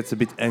response, she gets a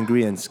bit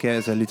angry and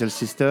scares her little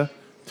sister,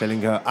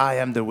 telling her, "I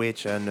am the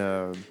witch." And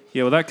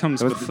Yeah, well, that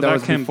comes.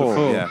 That came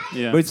before.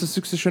 Yeah. But it's a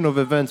succession of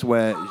events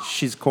where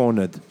she's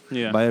cornered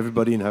Yeah. by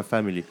everybody in her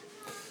family,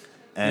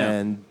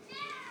 and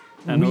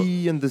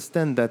we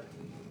understand that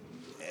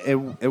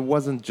it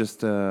wasn't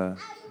just.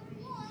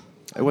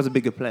 It was a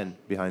bigger plan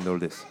behind all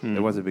this.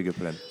 There was a bigger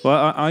plan.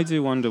 Well, I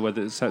do wonder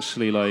whether it's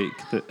actually like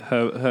that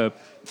her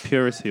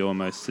purity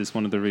almost is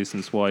one of the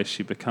reasons why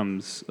she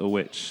becomes a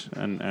witch,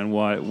 and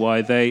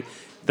why they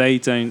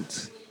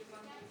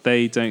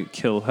don't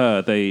kill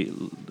her. They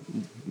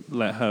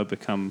let her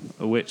become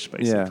a witch,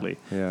 basically.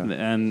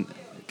 Yeah. And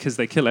because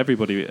they kill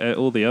everybody,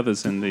 all the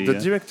others in the. The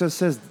director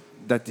says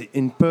that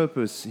in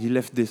purpose he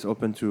left this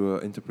open to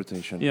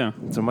interpretation. Yeah.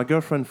 So my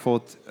girlfriend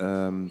thought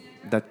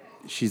that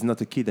she's not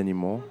a kid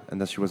anymore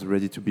and that she was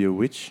ready to be a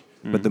witch,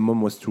 but the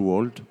mom was too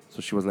old,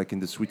 so she was like in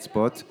the sweet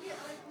spot.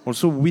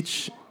 Also,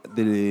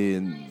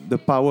 the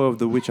power of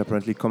the witch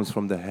apparently comes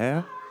from the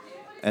hair,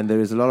 and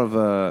there is a lot of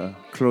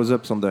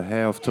close-ups on the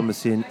hair of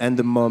Thomasin and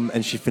the mom,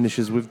 and she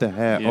finishes with the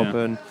hair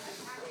open.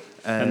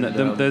 And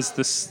there's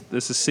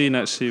a scene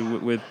actually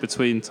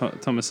between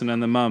Thomasin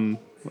and the mum,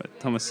 where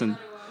Thomasin,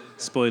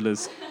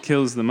 spoilers,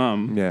 kills the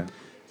mum. Yeah.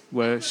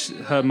 Where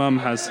her mum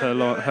has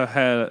her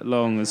hair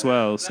long as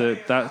well, so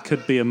that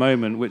could be a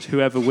moment which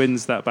whoever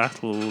wins that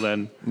battle will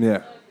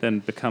then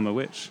become a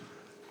witch.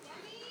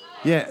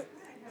 Yeah,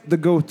 the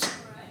goat.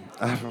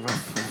 I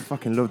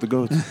fucking love the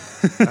goat.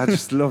 I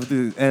just love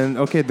it. And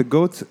okay, the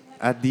goat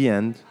at the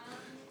end,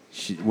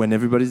 when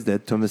everybody's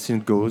dead,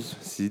 Thomasin goes,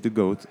 sees the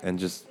goat, and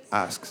just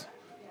asks,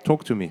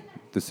 "Talk to me,"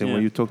 the same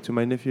way you talk to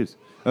my nephews,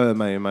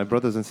 my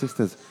brothers and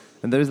sisters.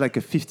 And there is like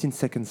a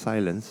 15-second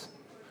silence.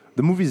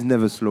 The movie is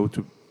never slow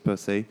per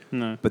se,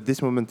 but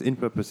this moment in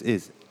purpose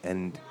is,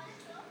 and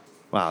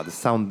wow, the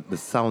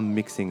sound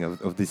mixing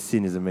of this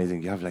scene is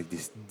amazing. You have like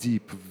this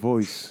deep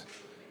voice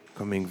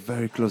coming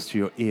very close to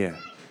your ear,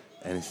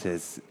 and it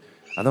says,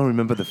 I don't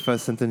remember the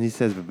first sentence he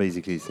says, but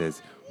basically he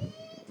says,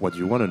 "What do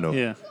you want to know?"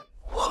 Yeah.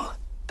 What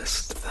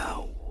dost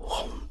thou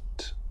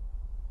want?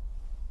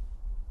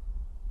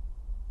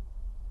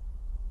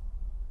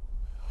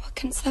 What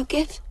canst thou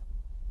give?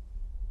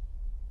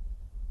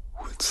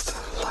 Wouldst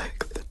thou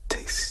like the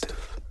taste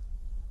of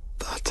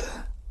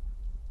butter,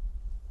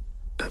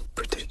 a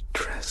pretty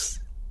dress?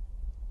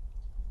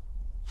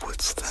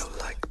 Wouldst thou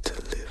like to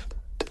live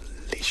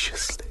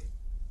deliciously?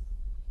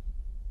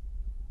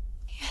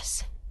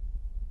 Yes.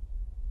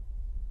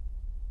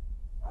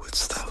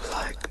 Wouldst thou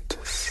like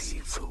to see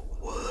the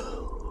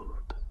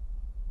world?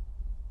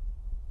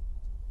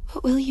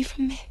 What will you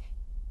from me?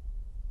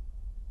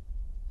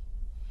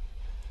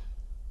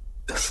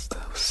 Dost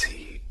thou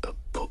see a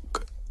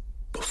book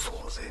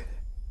before thee?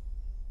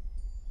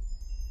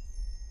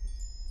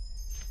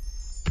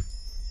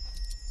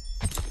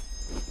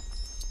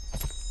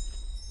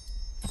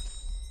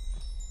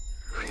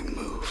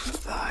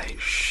 Remove thy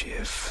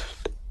shift.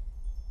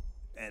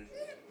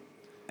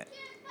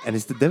 And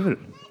it's the devil.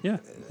 Yeah,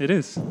 it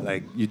is.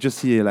 Like you just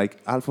see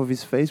like half of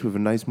his face with a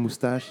nice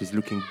mustache. He's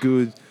looking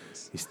good.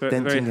 He's Very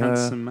tempting her.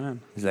 handsome man.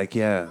 He's like,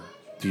 "Yeah,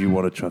 do you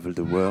want to travel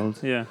the world?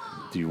 Yeah.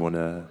 Do you want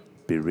to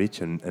be rich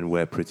and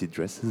wear pretty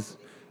dresses?"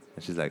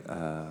 And she's like,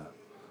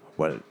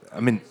 well, I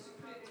mean,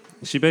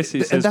 She basically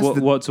And says, that's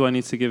 "What do I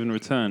need to give in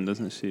return?"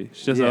 Doesn't she?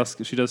 She does Yeah.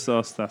 ask. She does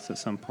ask that at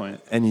some point.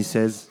 and he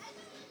says,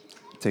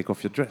 "Take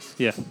off your dress."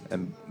 Yeah.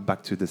 And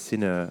back to the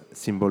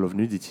symbol of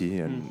nudity,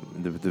 and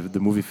the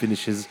movie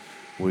finishes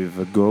with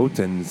a goat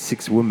and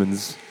 6 women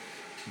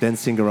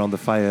dancing around the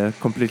fire,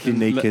 completely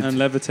naked and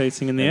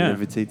levitating in the and air.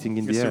 levitating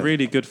in It's the air. a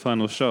really good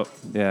final shot.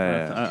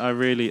 Yeah. I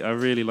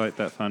really like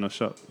that final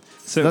shot.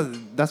 So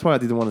That's why I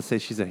didn't want to say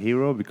she's a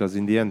hero, because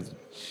in the end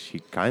she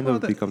kind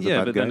of becomes a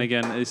bad but guy. then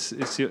again,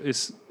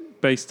 it's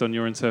based on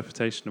your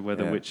interpretation of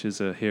whether Yeah.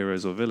 witches are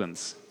heroes or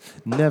villains.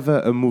 Never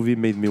a movie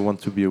made me want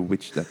to be a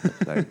witch that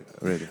much, like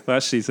really. Well,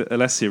 actually,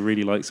 Alessia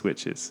really likes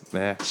witches.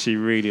 Yeah. She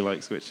really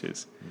likes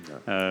witches.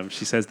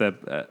 She says that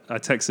I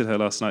texted her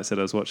last night, said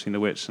I was watching The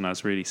Witch, and I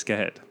was really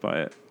scared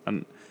by it.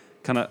 And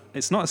kind of,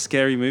 it's not a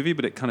scary movie,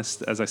 but it kind of,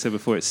 as I said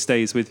before, it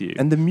stays with you.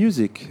 And the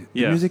music,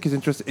 Yeah. the music is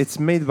interesting. It's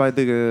made by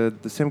the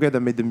same guy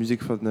that made the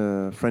music for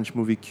the French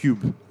movie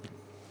Cube.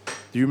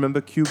 Do you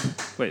remember Cube?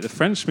 Wait, the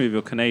French movie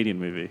or Canadian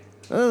movie?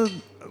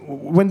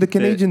 When the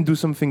Canadian do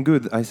something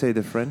good, I say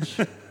the French.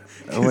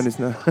 When it's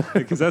not.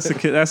 Because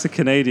that's a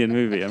Canadian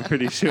movie, I'm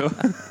pretty sure.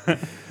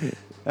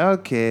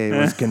 Okay, it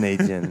was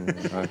Canadian.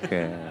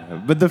 Okay,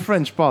 but the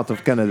French part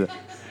of Canada.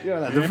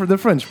 Yeah, the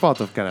French part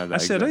of Canada.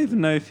 Actually, I don't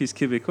even know if he's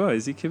Québécois.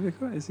 Is he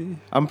Québécois? Is he?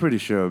 I'm pretty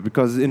sure,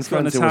 because in got an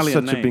France it was Italian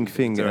such a name, big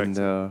thing, the and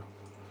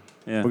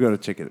Yeah. we gotta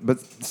check it. But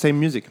same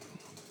music,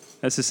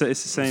 It's the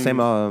same. same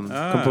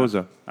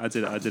composer. I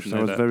didn't So I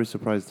know was that. very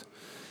surprised.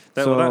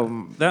 That, So,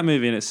 well, that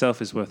movie in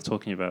itself is worth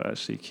talking about,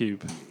 actually.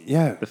 Cube,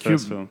 Yeah, the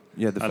first film.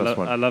 Yeah, the I first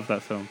one. I love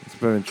that film. It's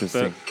very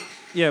interesting.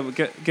 Yeah,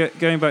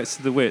 going back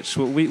to The Witch.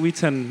 Well, we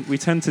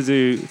tend to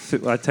do.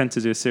 I tend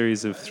to do a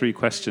series of 3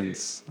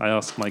 questions. I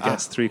ask my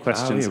guests 3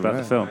 questions yeah, about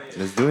right. the film.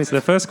 Let's do it. So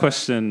the first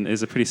question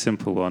is a pretty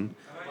simple one.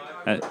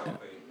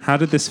 How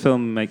did this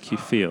film make you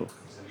feel?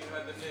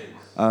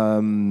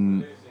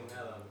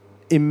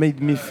 It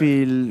made me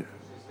feel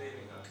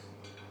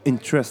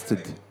interested.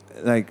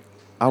 Like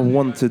I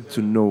wanted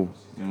to know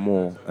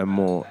more and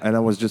more, and I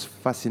was just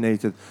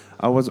fascinated.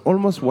 I was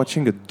almost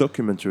watching a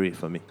documentary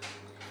for me,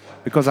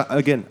 because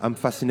again, I'm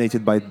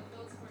fascinated by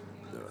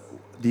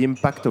the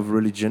impact of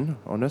religion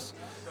on us.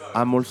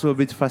 I'm also a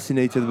bit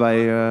fascinated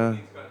by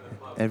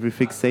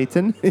everything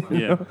Satan. you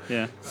know?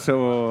 Yeah.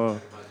 So,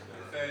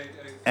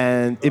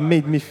 and it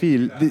made me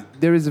feel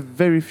there is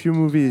very few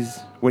movies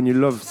when you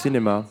love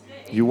cinema,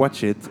 you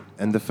watch it,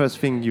 and the first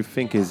thing you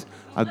think is,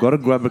 I gotta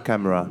grab a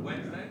camera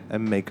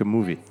and make a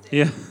movie.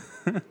 Yeah.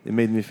 It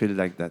made me feel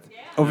like that.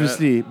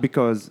 Obviously,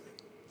 because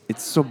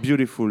it's so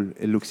beautiful,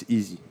 it looks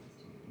easy.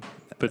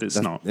 But it's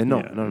That's- not. No,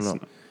 Yeah, no, it's no.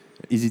 not.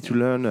 Easy to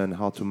learn and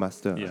hard to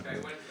master. Yeah.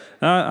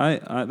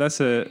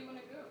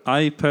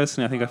 I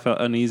personally, I think I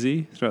felt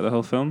uneasy throughout the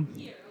whole film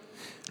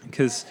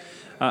because,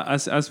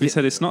 as we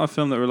said, it's not a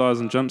film that relies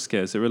on jump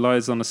scares. It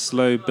relies on a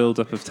slow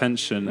build-up of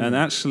tension, and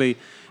actually,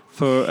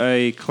 for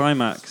a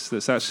climax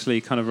that's actually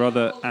kind of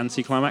rather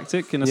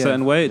anticlimactic in a Yeah,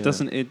 certain way, it yeah.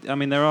 doesn't. I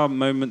mean, there are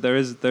moments, there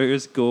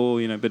is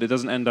gore, but it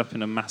doesn't end up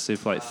in a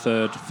massive like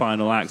third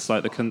final act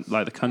like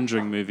the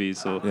Conjuring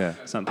movies or Yeah.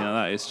 something like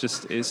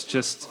that. It's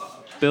just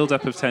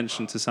build-up of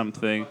tension to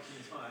something.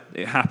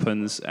 It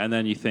happens, and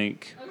then you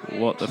think,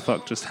 "What the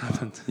fuck just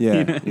happened?"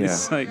 Yeah,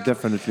 It's yeah, like,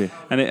 definitely.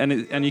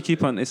 and you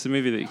keep on. It's a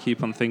movie that you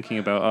keep on thinking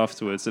about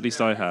afterwards. At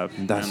least I have.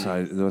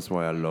 That's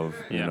why I love.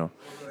 Yeah. You know,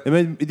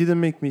 it didn't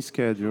make me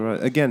scared. You're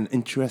right. Again,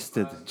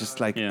 interested. Just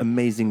like Yeah.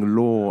 amazing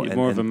lore. You're and,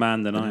 more of and a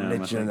man than I am, I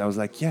Legend. think. I was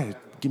like, yeah,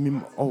 give me.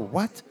 Oh,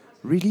 what?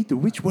 Really? The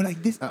witch were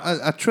like this?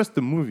 I trust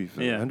the movie.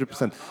 Yeah.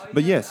 100%.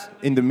 But yes,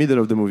 in the middle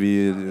of the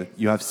movie,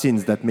 you have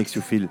scenes that makes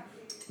you feel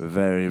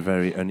very,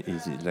 very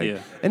uneasy. Like Yeah.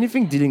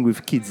 anything dealing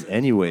with kids,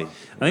 anyway.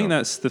 I think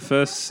that's the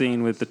first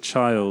scene with the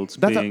child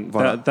That's being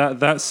voilà.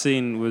 that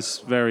scene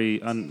was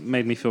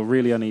made me feel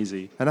really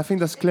uneasy. And I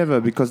think that's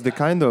clever because they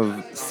kind of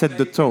set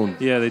the tone.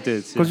 Yeah, they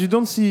did. Yeah. Because you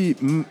don't see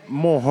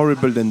more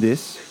horrible than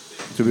this,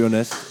 to be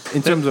honest,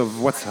 in terms of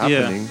what's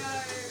happening.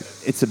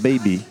 It's a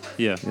baby,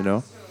 Yeah. you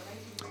know.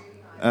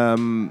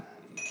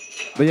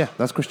 But yeah,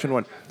 that's question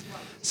one.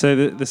 So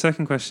the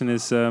second question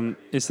is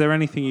there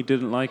anything you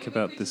didn't like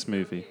about this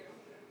movie?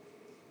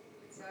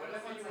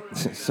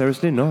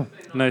 Seriously, no.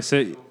 No.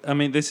 So I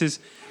mean, this is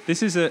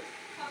a.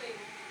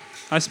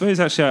 I suppose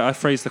actually I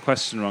phrased the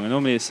question wrong. And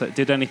normally it's like,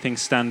 did anything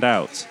stand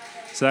out?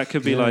 So that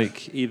could be Yeah.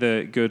 like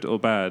either good or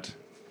bad.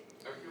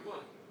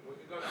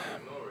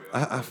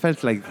 I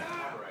felt like,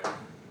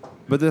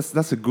 but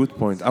that's a good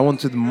point. I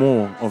wanted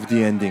more of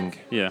the ending.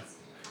 Yeah.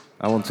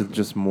 I wanted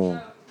just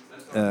more.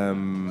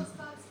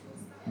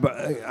 But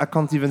I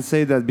can't even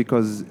say that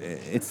because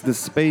it's the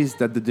space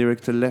that the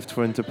director left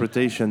for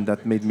interpretation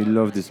that made me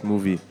love this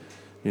movie,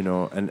 you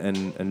know,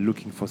 and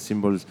looking for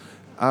symbols.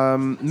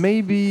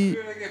 Maybe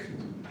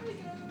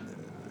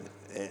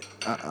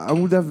I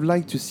would have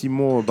liked to see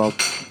more about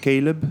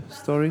Caleb's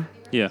story.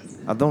 Yeah.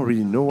 I don't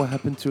really know what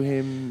happened to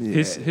him.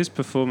 His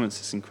performance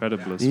is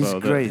incredible as He's well.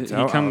 great.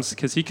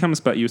 He comes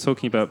back. You were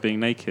talking about being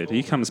naked.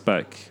 He comes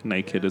back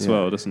naked as Yeah.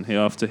 well, doesn't he?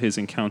 After his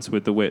encounter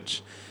with the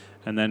witch,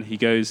 and then he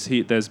goes.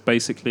 There's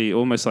basically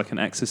almost like an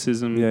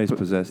exorcism. Yeah, he's but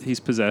possessed. He's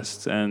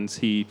possessed, and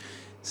he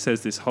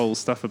says this whole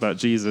stuff about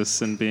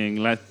Jesus and being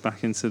led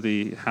back into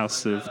the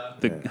house of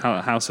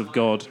house of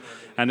God,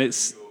 and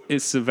it's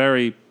a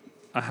very.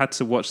 I had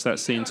to watch that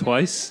scene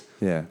twice.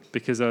 Yeah.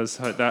 Because I was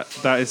like,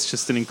 that is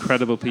just an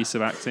incredible piece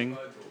of acting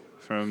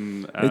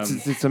from.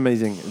 It's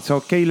amazing.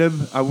 So Caleb,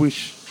 I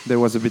wish there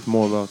was a bit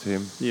more about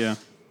him. Yeah.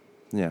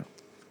 Yeah.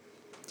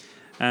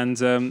 And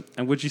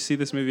would you see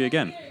this movie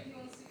again?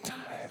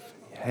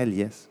 Hell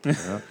yes.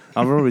 Yeah.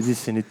 I've already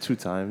seen it 2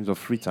 times or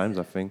 3 times,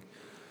 I think.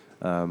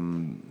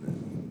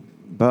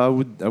 But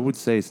I would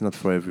say it's not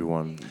for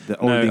everyone. The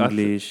old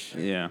English,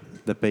 Yeah.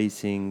 the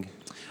pacing.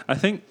 I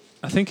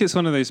think it's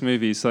one of those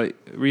movies. Like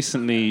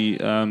recently,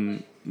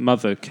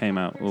 Mother came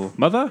out, or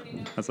Mother,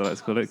 as I like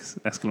to call it,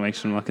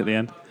 exclamation mark at the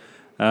end.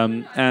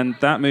 And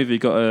that movie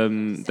got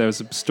there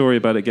was a story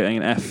about it getting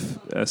an F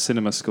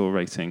cinema score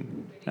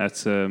rating at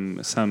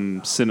some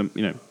cinema,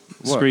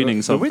 What,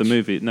 screenings The of the Witch?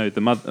 movie. No,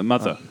 the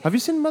Mother. Have you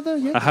seen Mother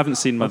yet? I haven't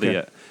seen Mother Okay.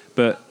 yet,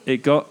 but it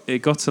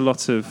got a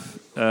lot of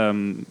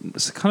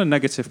kind of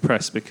negative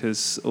press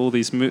because all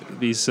these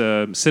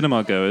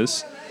cinema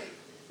goers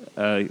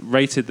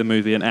rated the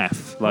movie an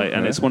F,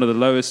 and it's one of the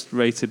lowest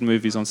rated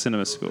movies on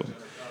CinemaScore.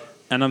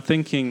 And I'm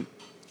thinking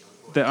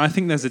that I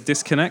think there's a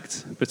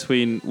disconnect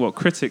between what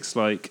critics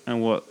like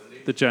and what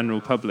the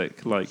general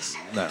public likes.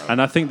 No. And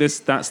I think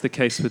that's the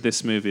case with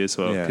this movie as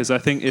well. Yeah. Because I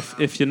think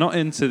if you're not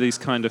into these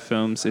kind of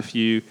films, if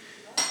you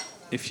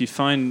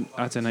find,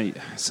 I don't know,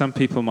 some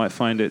people might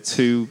find it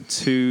too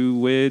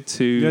weird,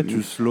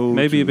 too slow.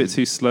 maybe a bit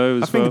too slow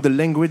as I think well. the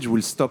language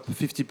will stop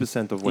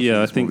 50% of watching Yeah,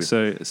 I this think movie.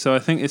 so. So I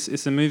think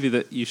it's a movie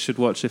that you should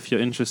watch if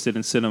you're interested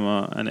in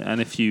cinema and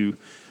if you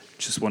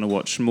just want to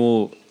watch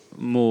more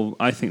more.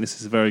 I think this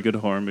is a very good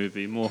horror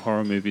movie. More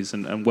horror movies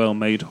and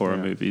well-made horror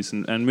movies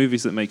and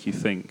movies that make you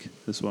think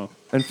as well.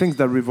 And things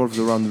that revolves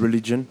around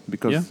religion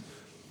because Yeah.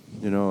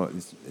 you know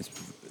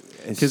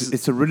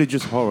it's a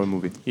religious horror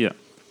movie. Yeah,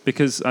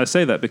 because I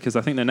say that because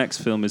I think the next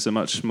film is a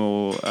much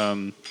more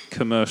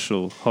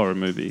commercial horror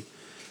movie,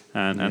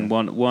 and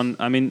one.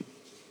 I mean,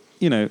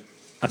 you know,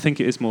 I think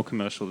it is more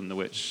commercial than The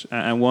Witch,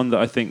 and one that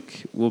I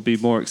think will be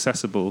more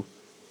accessible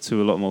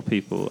to a lot more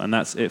people, and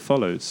that's It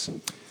Follows.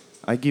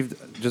 I give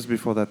just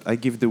before that. I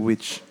give The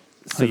Witch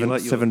Oh, you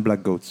like your- 7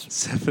 black goats.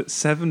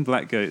 Seven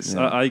black goats.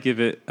 Yeah. I give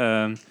it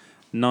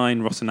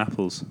 9 rotten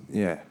apples.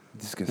 Yeah,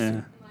 disgusting.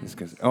 Yeah.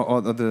 Disgusting. Oh,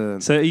 the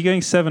So are you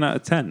going 7 out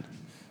of 10?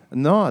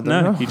 no, I don't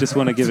No, know. you just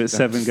want to give it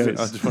 7 I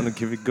goats. just want to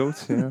give it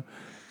goats. Yeah.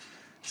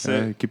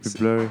 So, Keep it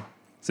blurry.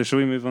 so shall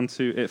we move on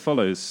to It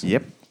Follows?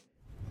 Yep.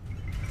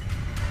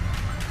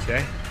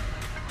 Jay,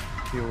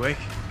 you awake?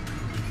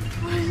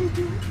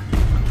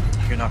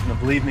 You're not gonna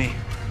believe me,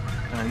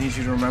 and I need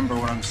you to remember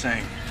what I'm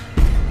saying.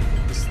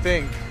 This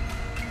thing,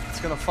 it's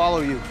gonna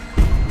follow you.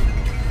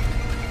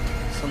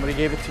 Somebody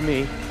gave it to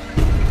me,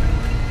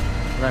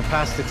 and I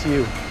passed it to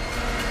you.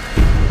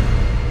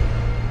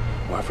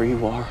 Wherever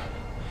you are,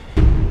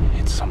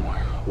 it's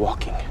somewhere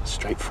walking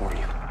straight for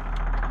you.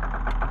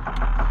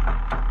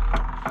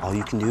 All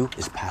you can do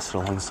is pass it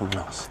along to someone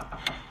else.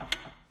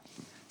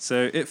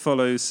 So It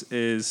Follows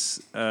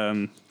is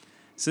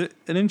it's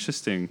an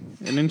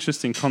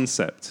interesting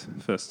concept.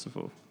 First of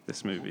all,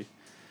 this movie.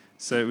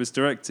 So it was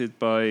directed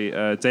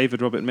by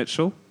David Robert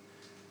Mitchell.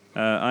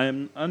 I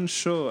am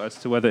unsure as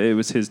to whether it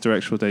was his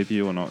directorial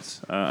debut or not.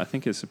 I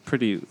think it's a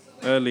pretty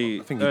early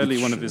I think he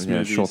did one of his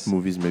movies. short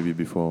movies maybe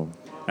before.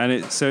 And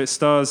it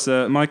stars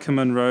Micah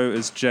Monroe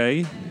as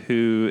Jay,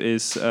 who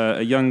is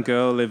a young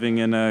girl living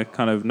in a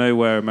kind of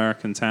nowhere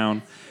American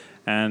town,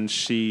 and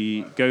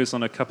she goes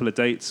on a couple of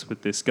dates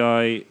with this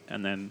guy,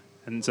 and then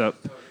ends up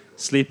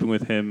sleeping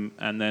with him,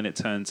 and then it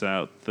turns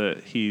out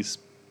that he's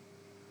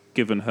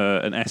given her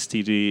an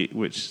STD,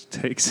 which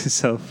takes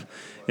itself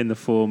in the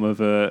form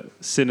of a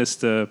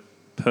sinister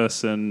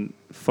person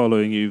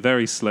following you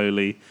very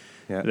slowly.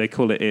 Yeah. They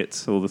call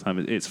it all the time.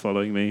 It's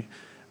following me.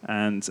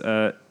 And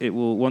it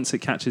will, once it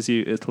catches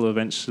you, it'll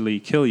eventually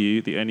kill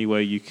you. The only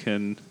way you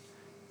can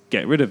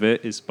get rid of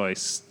it is by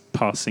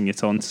passing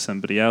it on to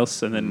somebody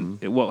else. And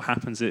then what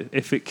happens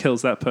if it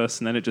kills that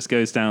person, then it just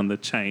goes down the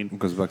chain It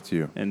goes back to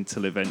you.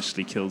 until it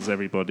eventually kills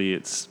everybody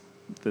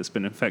that's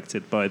been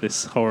infected by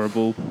this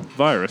horrible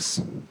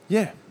virus.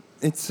 Yeah,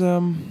 it's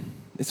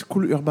a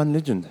cool urban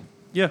legend.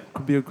 Yeah.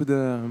 Could be a good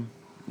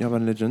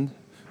urban legend.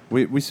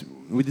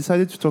 We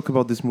decided to talk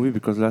about this movie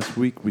because last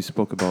week we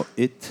spoke about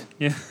it,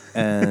 Yeah.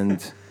 and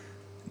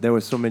there were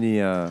so many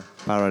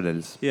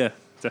parallels. Yeah,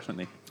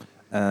 definitely.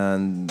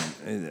 And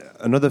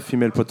another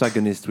female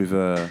protagonist with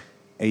a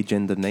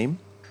agender name,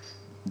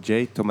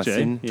 Jay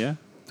Thomasin. Jay, yeah.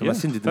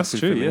 Thomasin Yeah, didn't that's feel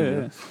true,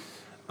 familiar.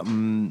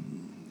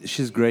 yeah.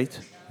 She's great.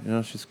 You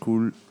know, she's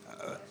cool.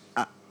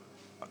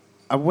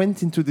 I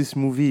went into this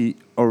movie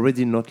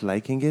already not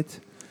liking it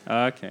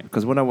Okay.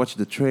 because when I watched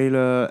the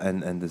trailer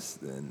and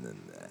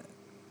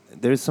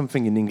there is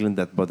something in England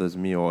that bothers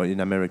me, or in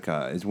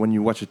America, is when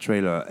you watch a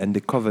trailer and they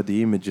cover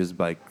the images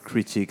by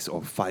critics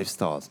or 5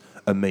 stars.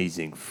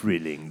 Amazing,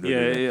 thrilling.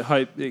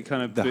 Yeah, it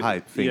kind of... The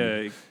hype thing. Yeah.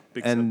 it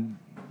picks up. And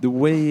the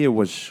way it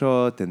was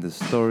shot and the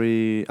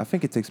story, I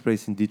think it takes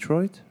place in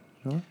Detroit.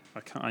 No?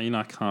 I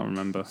can't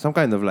remember. Some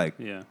kind of like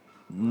Yeah.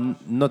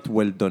 not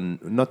well done,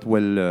 not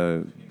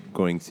well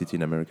going city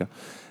in America.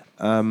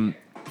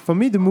 For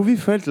me, the movie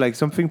felt like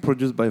something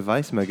produced by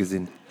Vice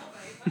magazine.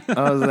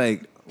 I was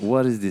like,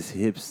 what is this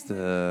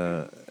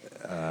hipster?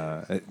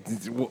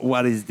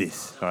 What is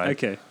this? Right?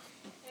 Okay.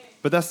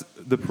 But that's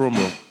the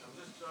promo.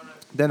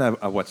 Then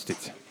I watched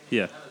it.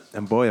 Yeah.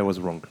 And boy, I was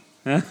wrong.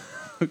 Good,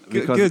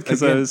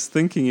 because I again- was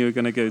thinking you were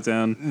going to go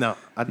down. No.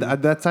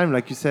 At that time,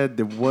 like you said,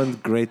 there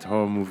weren't great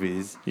horror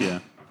movies. Yeah.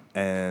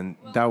 And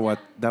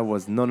that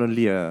was not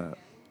only a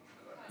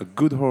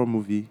good horror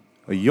movie,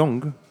 a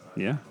young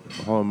Yeah.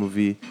 horror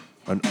movie,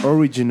 an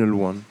original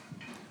one,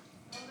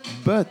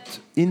 but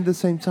in the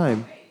same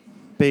time,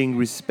 paying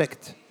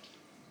respect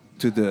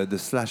to the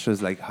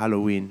slashers like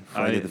Halloween,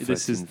 Friday the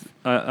 13th,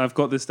 I've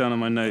got this down on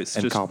my notes.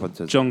 and just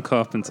Carpenters. John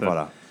Carpenter.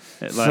 Voilà.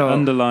 Like So-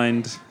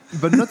 underlined.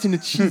 But not in a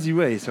cheesy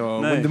way.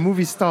 So No. when the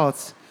movie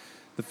starts,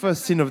 the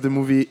first scene of the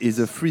movie is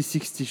a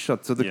 360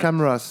 shot. So the Yeah.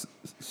 camera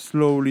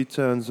slowly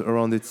turns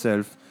around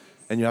itself,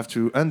 and you have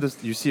to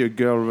understand. You see a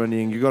girl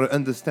running. You got to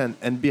understand,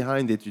 and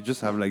behind it, you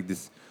just have like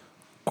this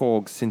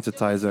Korg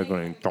synthesizer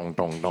going dong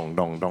dong dong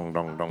dong dong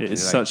dong dong. It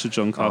is You're like, such a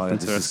John "Oh,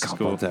 Carpenter this is score.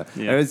 Carpenter."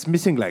 Yeah. And it's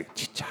missing like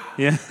chicha.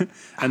 Yeah.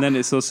 And then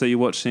it's also you're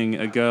watching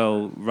a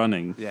girl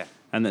running. Yeah.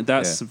 And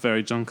that's Yeah. a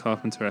very John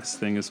Carpenter-esque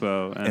thing as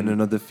well. And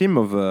another theme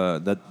of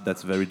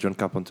that's very John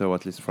Carpenter, or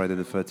at least Friday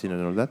the 13th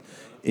and all that,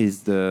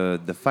 is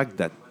the fact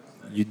that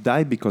you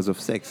die because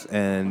of sex.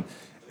 And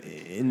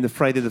in the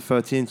Friday the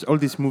 13th, all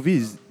these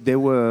movies, they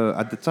were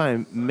at the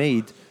time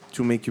made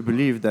to make you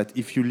believe that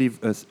if you live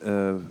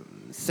a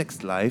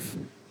sex life,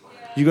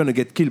 you're gonna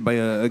get killed by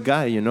a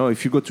guy. You know,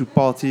 if you go to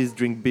parties,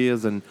 drink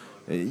beers, and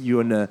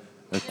you're a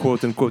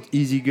quote unquote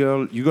easy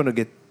girl, you're gonna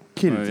get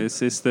killed. Well,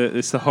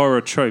 it's the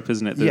horror trope,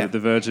 isn't it? The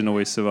virgin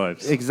always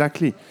survives.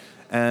 Exactly,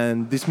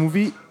 and this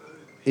movie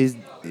is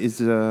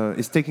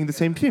taking the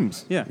same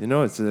themes. Yeah. You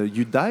know, it's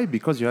you die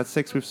because you had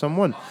sex with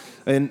someone,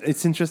 and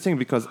it's interesting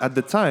because at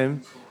the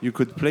time you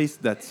could place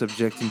that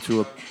subject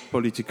into a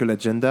political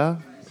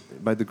agenda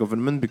by the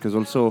government, because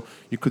also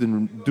you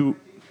couldn't do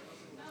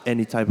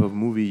any type of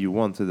movie you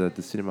wanted at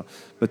the cinema.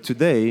 But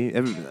today,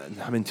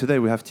 today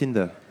we have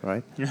Tinder,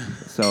 right? Yeah.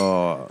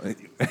 So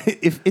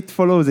if It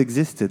Follows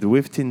existed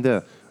with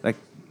Tinder, like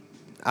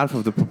half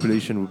of the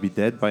population would be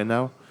dead by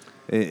now.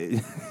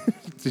 There's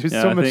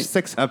so much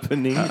sex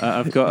happening.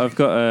 I'm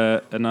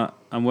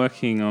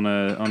working on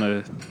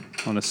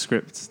a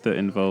script that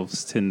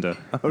involves Tinder.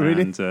 Oh,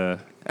 really? And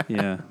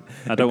yeah,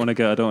 I don't want to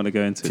go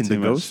into it Tinder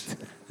too ghost?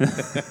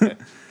 much.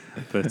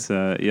 But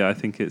yeah, I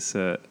think it's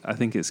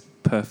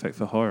perfect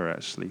for horror.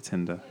 Actually,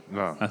 Tinder.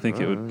 Wow. I think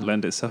it would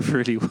lend itself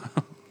really well.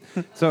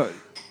 So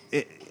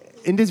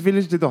in this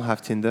village, they don't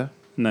have Tinder.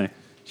 No.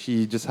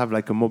 She just have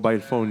like a mobile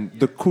phone,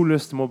 the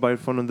coolest mobile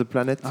phone on the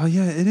planet. Oh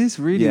yeah, it is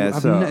really. Yeah,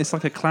 it's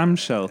like a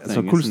clamshell thing.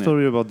 So cool isn't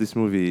story about this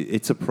movie.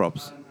 It's a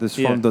props. This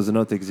phone does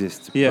not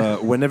exist. Yeah.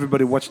 When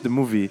everybody watched the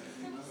movie,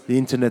 the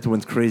internet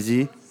went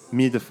crazy.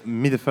 Me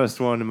the first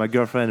one, and my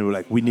girlfriend were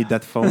like, "We need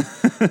that phone."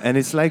 And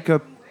it's like a.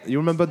 You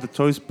remember the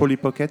toys Polly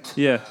Pocket?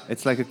 Yeah.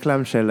 It's like a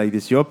clamshell like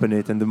this. You open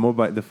it and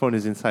the phone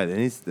is inside.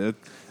 And it's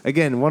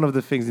again one of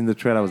the things in the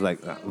trailer. I was like,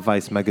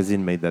 Vice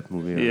magazine made that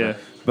movie. Yeah.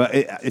 But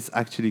it's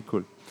actually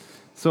cool.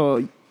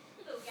 So.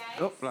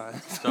 Oh,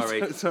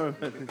 Sorry. Sorry,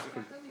 man. It's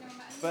cool.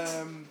 But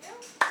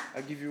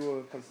I'll give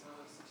you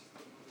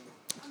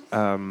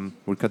a.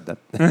 We'll cut that.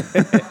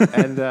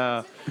 And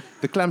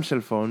the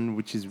clamshell phone,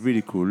 which is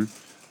really cool,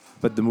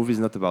 but the movie is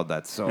not about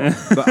that. So,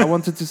 but I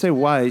wanted to say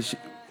why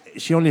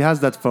she only has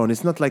that phone.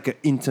 It's not like an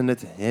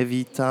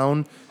internet-heavy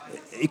town.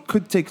 It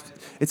could take.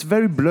 It's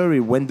very blurry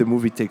when the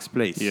movie takes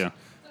place. Yeah.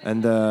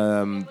 And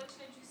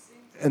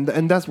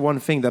that's one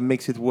thing that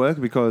makes it work,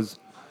 because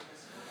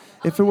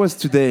if it was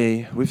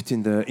today with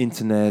Tinder,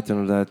 internet, and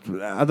all that,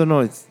 I don't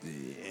know.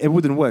 It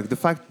wouldn't work. The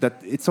fact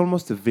that it's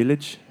almost a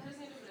village.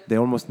 They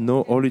almost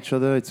know all each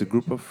other. It's a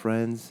group of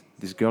friends.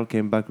 This girl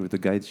came back with the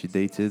guy she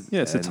dated.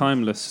 Yeah, it's a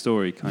timeless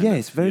story, kind of. Yeah,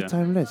 it's very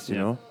timeless, you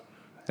know.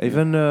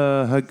 Even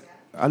her...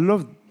 I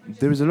love...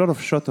 There is a lot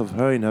of shot of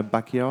her in her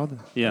backyard.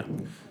 Yeah,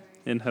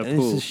 in her and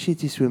pool. It's a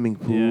shitty swimming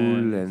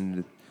pool,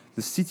 and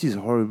the city is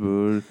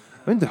horrible.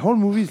 I mean, the whole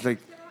movie is like...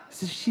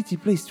 It's a shitty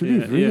place to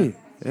live, really.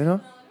 You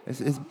know?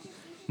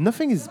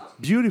 Nothing is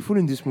beautiful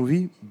in this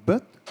movie,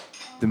 but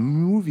the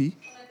movie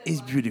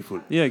is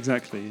beautiful. Yeah,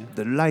 exactly. Yeah.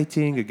 The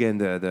lighting, again,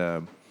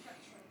 the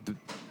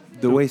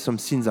way some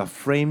scenes are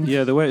framed.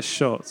 Yeah, the way it's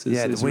shot is the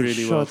way it's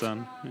really well shot.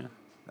 done.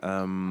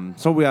 Yeah.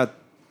 So we are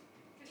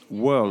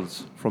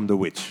worlds from The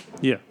Witch.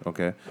 Yeah.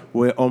 Okay.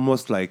 We're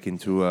almost like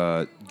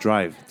into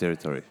Drive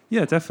territory.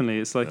 Yeah, definitely.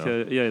 It's like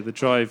the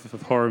drive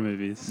of horror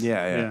movies.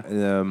 Yeah.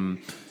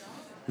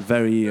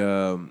 Very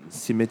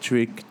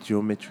symmetric,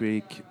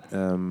 geometric,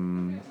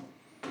 and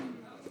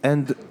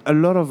a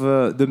lot of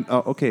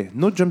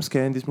no jump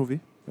scare in this movie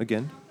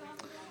again.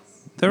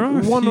 There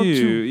are one a few, or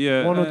two,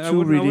 yeah. one or I two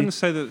wouldn't, really. I wouldn't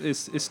say that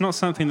it's not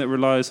something that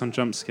relies on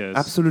jump scares.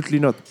 Absolutely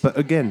not. But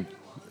again,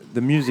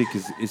 the music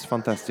is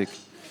fantastic.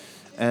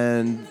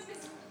 And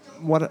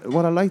what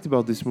I liked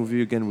about this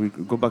movie, again, we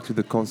go back to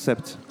the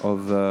concept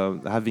of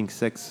having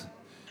sex.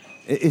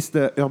 It's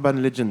the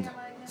urban legend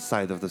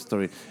side of the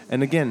story.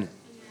 And again,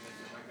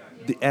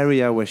 the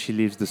area where she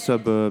lives, the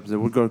suburbs,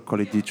 we're going to call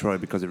it Detroit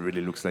because it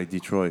really looks like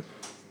Detroit.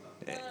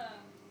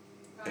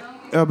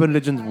 Urban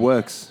legend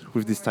works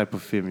with this type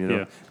of film, you know.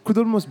 Yeah. Could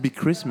almost be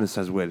Christmas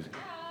as well.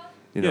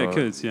 You know, it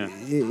could, yeah.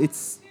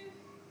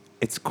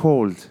 It's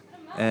cold,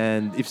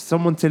 and if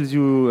someone tells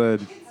you,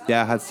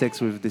 I had sex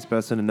with this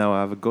person and now I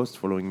have a ghost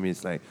following me,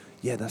 it's like,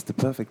 yeah, that's the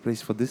perfect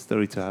place for this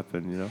story to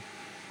happen, you know.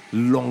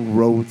 Long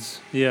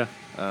roads, Yeah.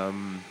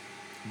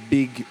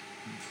 big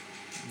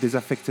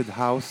disaffected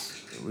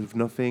house with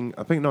nothing.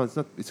 I think it's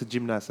not. It's a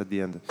gymnast at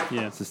the end.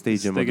 Yeah. It's a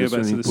stadium. They or the go back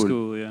to swimming the pool.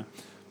 school, yeah.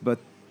 But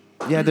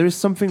yeah, there is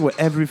something where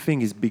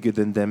everything is bigger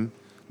than them.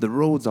 The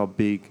roads are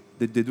big.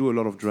 They do a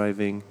lot of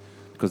driving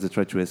because they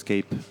try to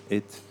escape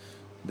it.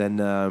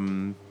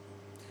 Then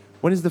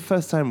when is the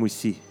first time we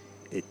see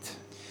it?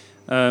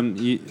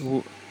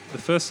 The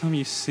first time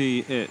you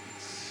see it,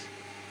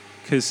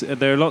 because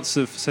there are lots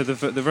of... So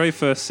the very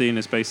first scene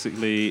is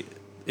basically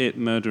it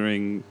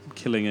murdering,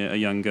 killing a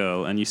young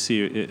girl, and you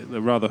see a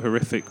rather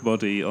horrific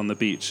body on the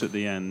beach at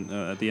the end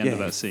of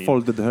that scene.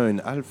 Folded her in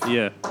half.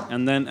 Yeah,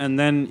 and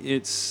then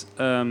it's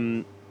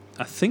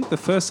I think the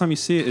first time you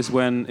see it is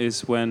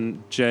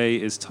when Jay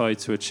is tied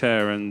to a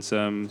chair and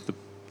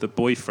the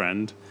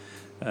boyfriend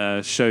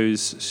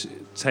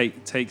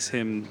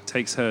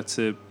takes her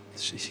to.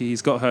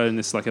 He's got her in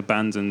this like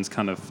abandoned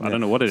kind of I don't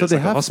know what it so is, they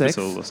like a have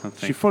hospital sex. or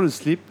something. She falls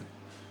asleep.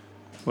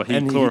 Well, he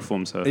and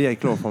chloroforms her. Yeah,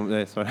 chloroform.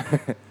 Yeah, sorry.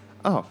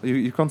 Oh,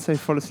 you can't say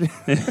fall asleep.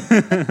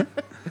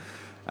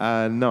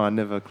 No, I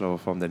never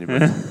chloroformed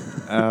anybody.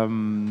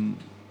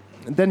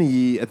 And then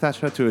he attached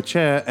her to a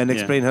chair and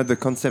explained her the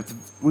concept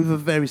with a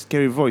very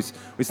scary voice.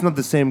 It's not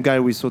the same guy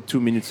we saw 2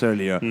 minutes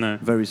earlier. No.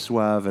 Very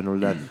suave and all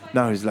that.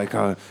 Now he's like,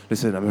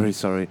 listen, I'm very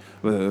sorry,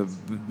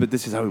 but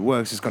this is how it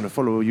works. It's going to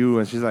follow you.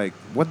 And she's like,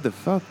 what the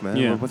fuck, man?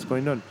 Yeah. What's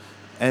going on?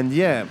 And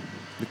yeah,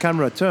 the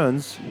camera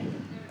turns.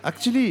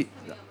 Actually,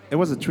 it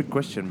was a trick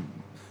question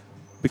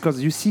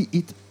because you see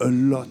it a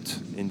lot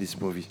in this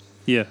movie.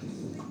 Yeah.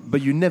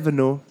 But you never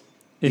know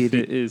If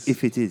it is.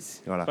 If it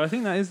is. Voilà. But I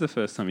think that is the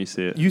first time you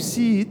see it. You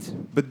see it,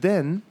 but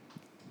then,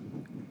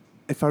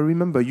 if I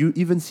remember, you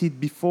even see it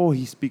before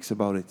he speaks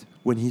about it.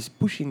 When he's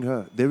pushing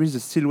her, there is a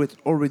silhouette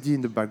already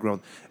in the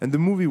background. And the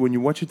movie, when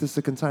you watch it a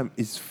second time,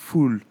 is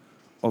full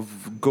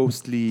of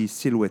ghostly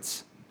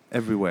silhouettes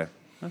everywhere.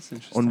 That's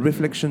interesting. On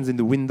reflections in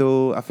the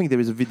window. I think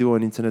there is a video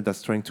on internet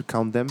that's trying to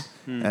count them.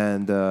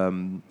 And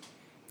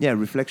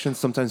reflections.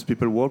 Sometimes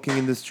people walking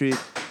in the street.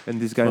 And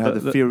this guy had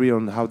a theory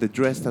on how they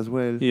dressed as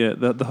well. Yeah,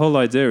 the whole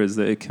idea is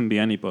that it can be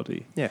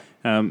anybody. Yeah.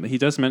 He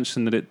does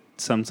mention that it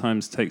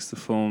sometimes takes the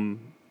form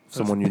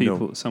Someone of you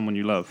people, know. someone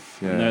you love.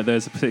 Yeah. And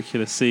there's a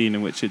particular scene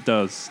in which it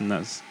does, and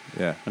that's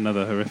Yeah.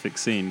 another horrific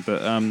scene. But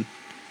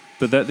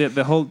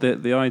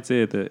the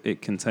idea that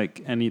it can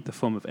take the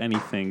form of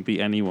anything,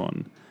 be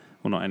anyone,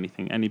 or not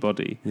anything,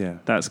 anybody. Yeah.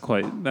 That's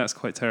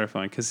quite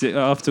terrifying. Because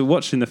after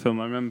watching the film,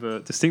 I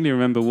distinctly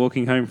remember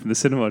walking home from the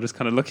cinema, just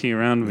kind of looking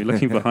around me,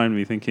 looking behind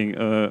me, thinking,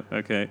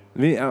 okay.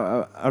 Me,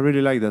 I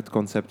really like that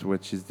concept,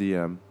 which is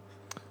the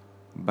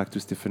back to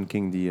Stephen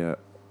King, the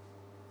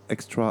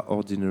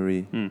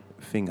extraordinary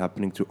thing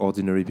happening to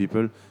ordinary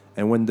people.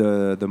 And when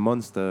the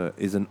monster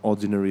is an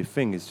ordinary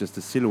thing, it's just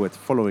a silhouette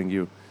following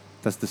you.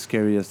 That's the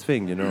scariest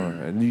thing, you know.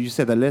 And you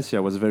said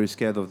Alessia was very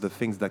scared of the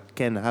things that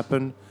can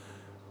happen.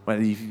 Well,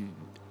 if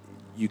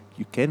you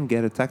can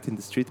get attacked in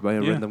the street by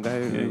a random guy,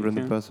 a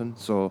random person.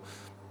 So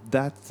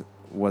that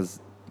was,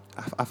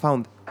 I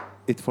found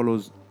it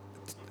follows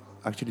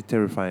actually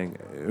terrifying.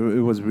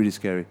 It was really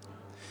scary.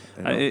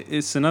 You know?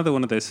 It's another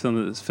one of those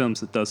films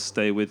that does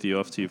stay with you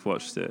after you've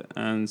watched it,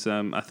 and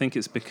I think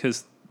it's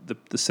because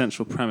the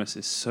central premise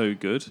is so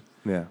good.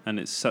 Yeah. And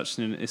it's such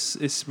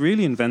it's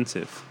really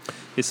inventive.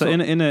 It's so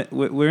like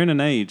we're in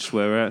an age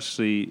where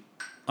actually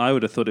I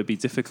would have thought it'd be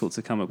difficult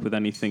to come up with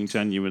anything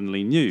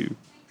genuinely new,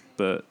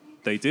 but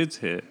they did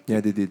here.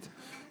 Yeah, they did.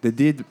 They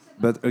did,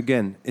 but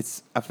again,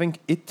 I think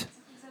it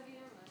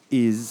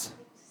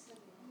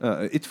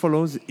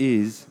follows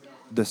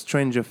the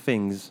Stranger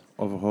Things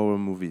of horror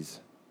movies.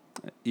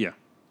 Yeah.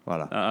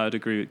 Voilà. I'd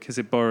agree, because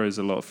it borrows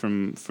a lot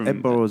from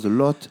It borrows a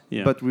lot,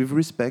 Yeah. but with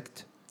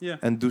respect Yeah.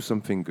 and do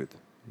something good,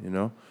 you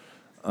know?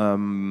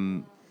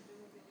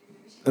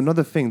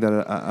 Another thing that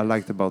I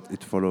liked about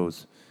It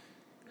Follows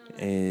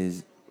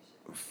is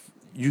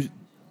it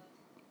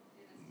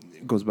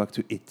goes back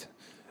to it.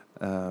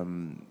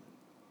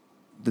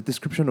 The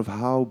description of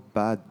how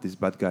bad this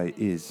bad guy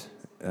is.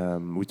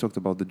 We talked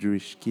about the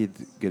Jewish kid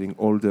getting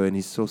older and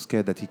he's so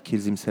scared that he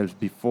kills himself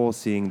before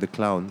seeing the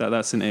clown.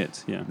 That's in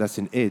It, yeah. That's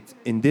in It.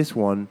 In this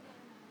one,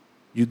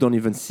 you don't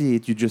even see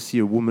it. You just see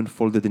a woman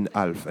folded in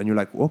half. And you're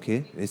like,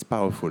 okay, it's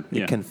powerful.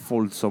 Yeah. It can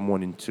fold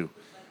someone in two.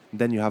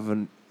 Then you have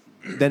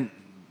then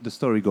the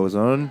story goes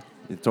on.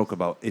 You talk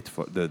about it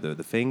for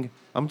the thing.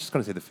 I'm just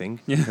going to say the thing.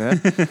 Yeah.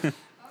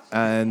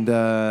 And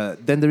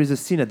then there is a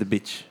scene at the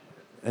beach.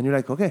 And you're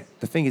like, okay,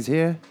 the thing is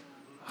here.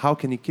 How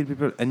can he kill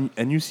people?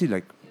 And you see,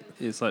 like...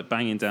 It's like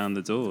banging down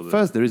the door.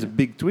 First, there is a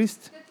big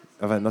twist.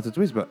 Not a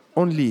twist, but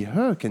only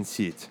her can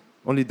see it.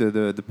 Only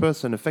the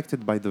person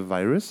affected by the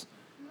virus.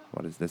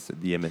 What is this?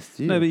 The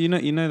MST? No, but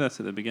you know that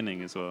at the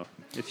beginning as well.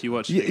 If you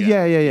watch it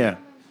again. Yeah.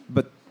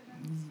 But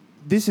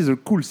this is a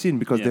cool scene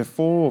because they're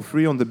 4 or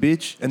 3 on the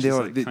beach and She's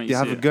like, they "Can't you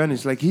have see a it?" gun.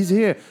 It's like, he's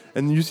here.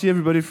 And you see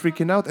everybody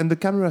freaking out. And the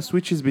camera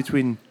switches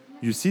between,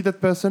 you see that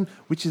person,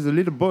 which is a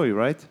little boy,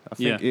 right? I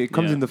think it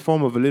comes in the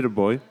form of a little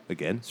boy.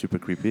 Again, super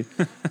creepy.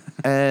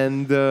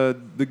 And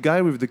the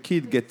guy with the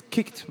kid gets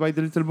kicked by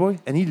the little boy.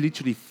 And he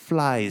literally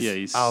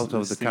flies out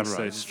of the camera.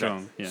 So It's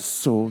strong. like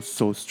so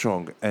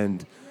strong.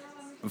 And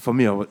for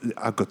me,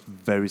 I got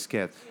very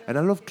scared. And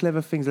I love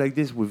clever things like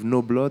this with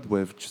no blood,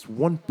 where just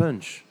one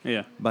punch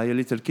by a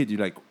little kid,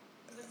 you're like...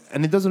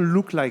 And it doesn't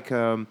look like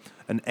an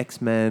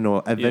X-Men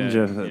or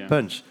Avenger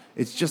punch.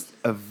 It's just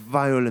a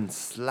violent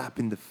slap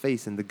in the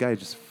face, and the guy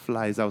just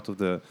flies out of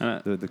the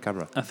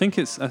camera. I think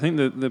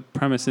the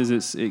premise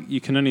is you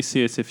can only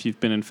see it if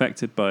you've been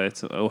infected by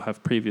it or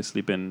have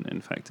previously been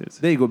infected.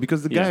 There you go,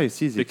 because the guy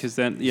sees it. Because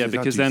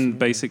then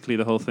basically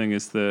the whole thing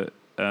is that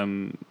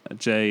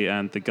Jay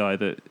and the guy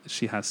that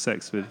she has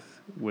sex with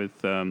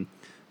her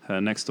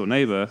next door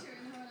neighbor,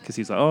 because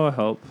he's like, oh, I'll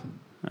help,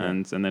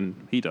 and then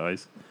he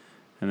dies,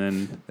 and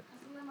then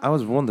I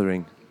was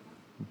wondering,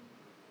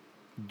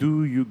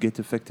 do you get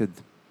affected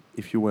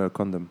if you wear a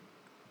condom?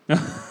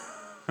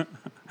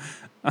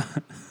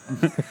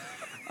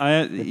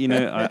 you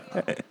know,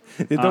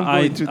 They don't go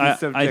into the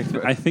subject.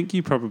 I think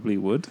you probably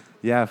would,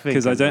 yeah, I think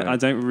because as well. I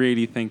don't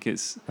really think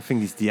it's. I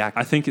think it's the act.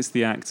 I think it's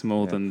the act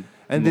more than.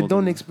 And they more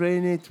don't than-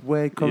 explain it,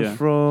 where it comes Yeah.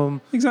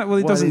 from. Exactly. Well,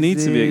 it what doesn't is need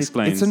to be it.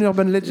 explained. It's an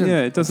urban legend.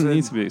 Yeah, it doesn't It's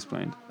need to be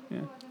explained. Yeah.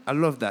 I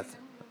love that.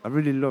 I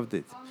really loved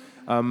it.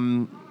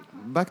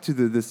 Back to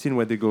the scene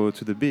where they go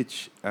to the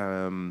beach.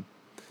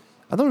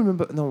 I don't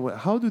remember. No,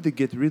 how do they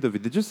get rid of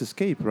it? They just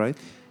escape, right?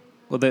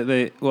 Well,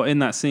 they in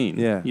that scene.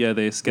 Yeah.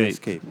 they escape.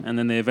 escape. And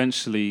then they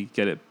eventually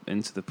get it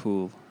into the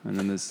pool, and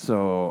then there's.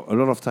 So a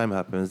lot of time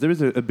happens. There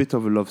is a bit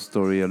of a love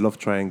story, a love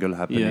triangle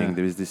happening. Yeah.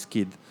 There is this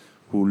kid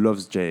who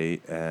loves Jay,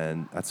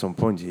 and at some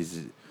point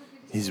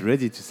he's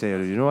ready to say,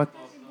 you know what,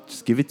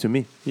 just give it to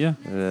me. Yeah.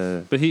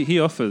 But he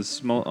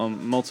offers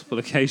on multiple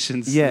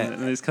occasions. Yeah.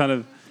 And it's kind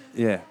of.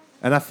 Yeah,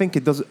 and I think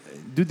it does.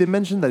 Do they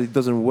mention that it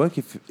doesn't work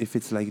if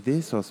it's like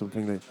this or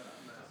something like?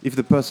 If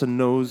the person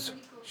knows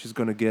she's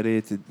gonna get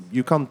it,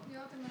 you can't.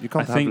 You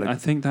can't I think have like. I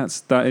think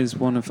that is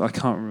one of I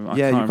can't remember.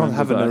 Yeah, I you can't can't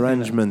have remember, an but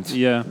I think that- arrangement.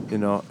 Yeah. You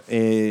know,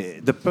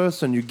 the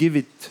person you give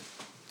it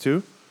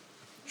to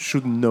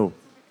should know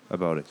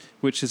about it.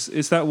 Which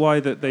is that why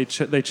that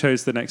they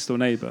chose the next door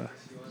neighbor?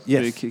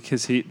 Yes.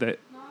 Because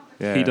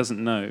Yeah. he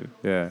doesn't know.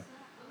 Yeah.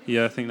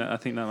 Yeah, I think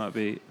that might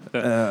be.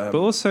 That. But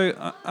also,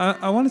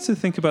 I wanted to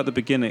think about the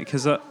beginning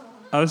because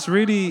I was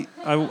really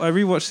I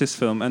rewatched this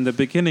film, and the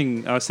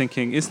beginning I was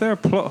thinking, is there a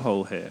plot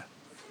hole here?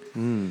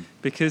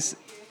 Because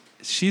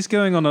she's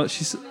going on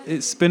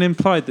it's been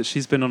implied that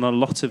she's been on a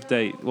lot of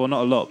dates. Well,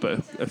 not a lot, but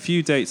a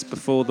few dates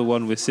before the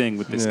one we're seeing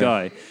with this Yeah.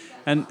 guy.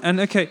 And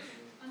okay,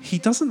 he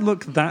doesn't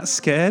look that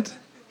scared.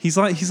 He's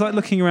like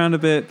looking around a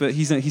bit, but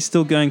he's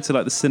still going to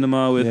like the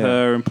cinema with Yeah.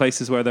 her and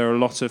places where there are a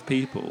lot of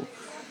people.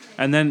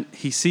 And then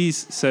he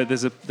sees. So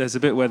there's a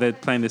bit where they're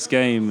playing this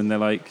game, and they're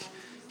like,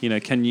 you know,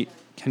 can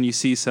you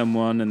see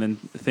someone, and then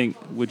think,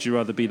 would you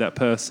rather be that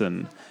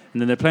person?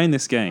 And then they're playing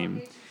this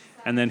game,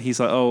 and then he's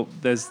like, oh,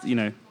 there's, you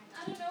know,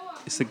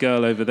 it's the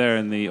girl over there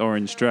in the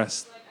orange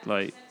dress,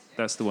 like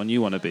that's the one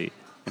you want to be.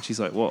 And she's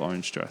like, what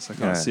orange dress? I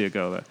can't Yeah. see a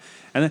girl there.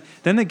 And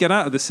then they get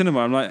out of the cinema.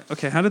 I'm like,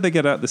 okay, how did they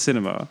get out of the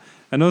cinema?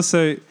 And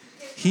also,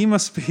 he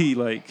must be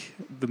like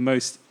the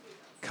most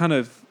kind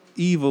of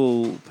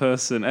evil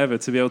person ever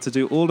to be able to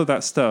do all of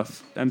that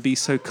stuff and be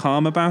so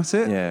calm about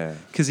it. Yeah.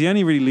 Because he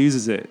only really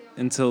loses it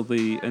until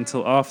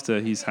after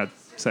he's had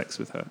sex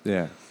with her.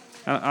 Yeah.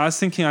 And I was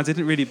thinking, I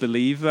didn't really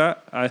believe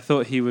that. I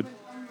thought he would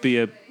be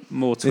a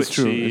more twitchy. It's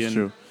true. It's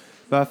true.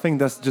 But I think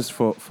that's just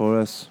for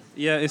us.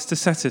 Yeah, it's to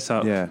set it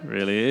up. Yeah.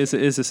 Really, it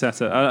is a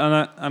setup.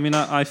 I mean,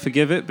 I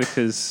forgive it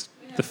because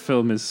the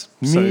film is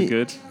so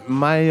good.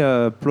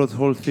 My plot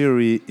hole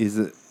theory is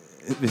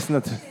it's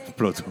not a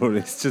plot hole.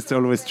 It's just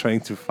always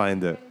trying to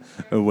find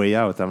a way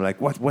out. I'm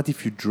like, what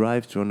if you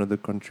drive to another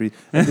country?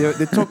 And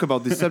they talk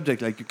about this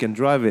subject, like you can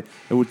drive it.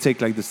 It would take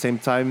like the same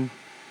time,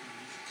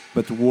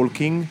 but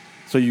walking.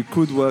 So you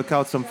could work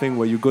out something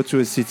where you go to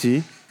a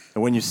city,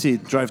 and when you see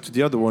it, drive to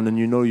the other one, and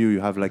you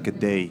have like a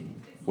day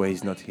where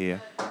he's not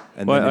here,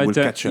 and then it will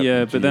catch up. Yeah,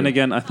 to but then you.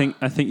 again, I think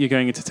you're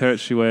going into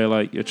territory where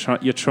like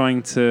you're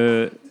trying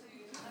to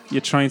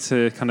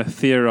kind of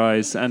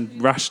theorize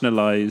and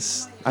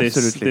rationalize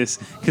Absolutely. this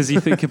because you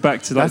think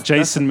back to like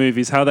Jason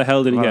movies. How the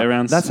hell did he get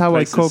around? That's how I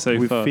places cope so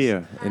with fast?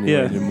 fear in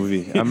Yeah. the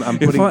movie. I'm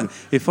putting.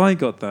 If I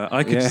got that,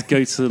 I could Yeah. just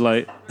go to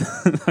like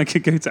I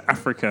could go to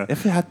Africa.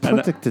 If you had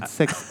protected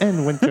sex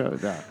and winter,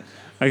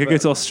 I could go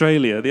to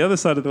Australia, the other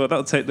side of the world.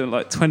 That'll take them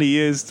like 20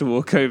 years to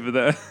walk over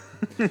there.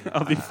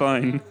 I'll be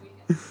fine.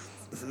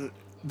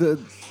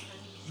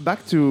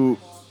 Back to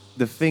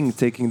the thing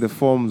taking the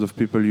forms of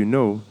people you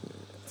know.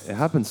 It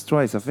happens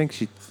twice. I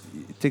think it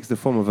takes the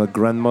form of a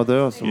grandmother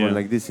or someone Yeah.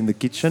 like this in the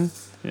kitchen,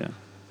 Yeah,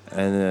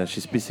 and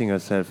she's pissing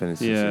herself, and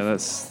it's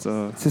that's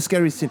a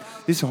scary scene.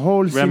 This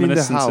whole scene in the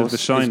Reminiscent of house The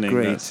Shining, is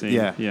great. that scene.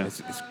 Yeah, Yeah.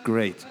 It's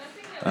great.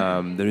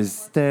 There is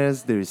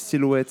stairs, there is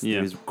silhouettes, Yeah.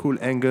 there is cool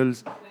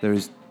angles, there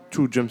is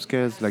 2 jump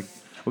scares. Like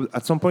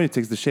at some point, it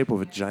takes the shape of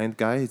a giant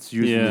guy. It's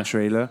used in Yeah. the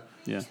trailer.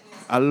 yeah.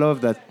 I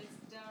love that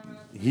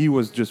he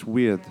was just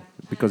weird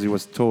because he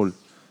was tall,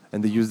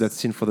 and they used that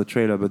scene for the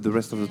trailer. But the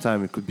rest of the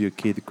time, it could be a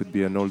kid, it could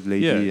be an old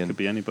lady, Yeah, it and could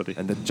be anybody.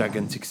 and that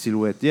gigantic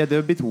silhouette. Yeah, they're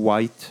a bit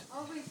white,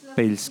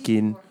 pale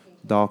skin,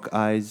 dark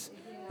eyes,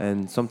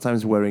 and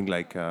sometimes wearing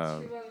like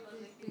a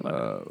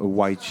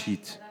white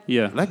sheet.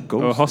 Yeah, like or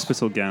a ghosts.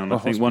 hospital gown. A I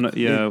think hospital-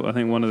 yeah. I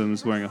think one of them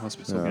is wearing a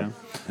hospital Yeah. gown.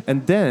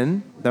 And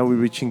then, now we're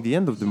reaching the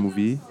end of the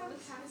movie.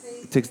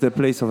 It takes the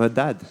place of her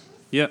dad.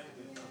 Yeah,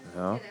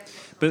 Yeah.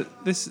 but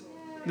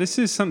this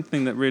is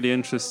something that really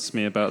interests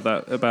me about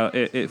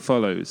It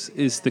Follows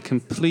is the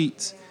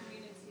complete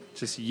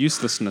just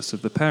uselessness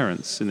of the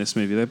parents in this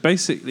movie.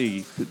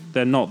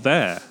 They're not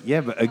there.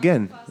 Yeah, but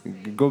again,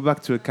 go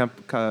back to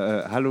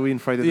a Halloween,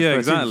 Friday the 13th. Yeah,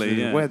 exactly.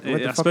 Yeah. Where the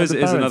I fuck suppose are it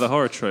the is another parents?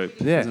 horror trope.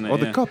 Yeah, isn't it? or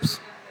the cops.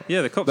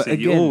 Yeah, the cops But are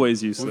again,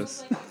 always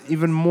useless.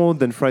 Even more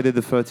than Friday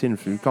the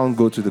 13th. You can't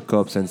go to the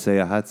cops and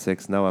say, I had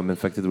sex, now I'm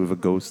infected with a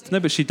ghost. No,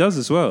 but she does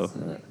as well.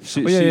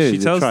 She they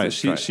tells try,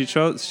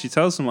 she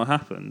tells them what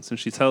happens, and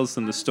she tells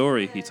them the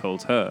story he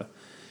told her.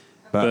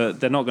 But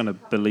they're not going to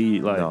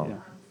believe. Like, No.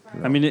 yeah.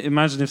 I mean,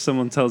 imagine if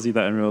someone tells you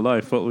that in real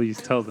life. What will you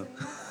tell them?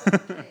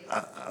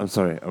 I'm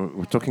sorry.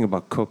 We're talking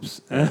about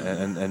cops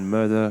and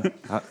murder.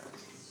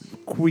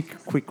 Quick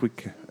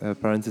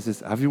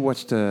parenthesis. Have you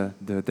watched the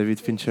David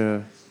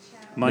Fincher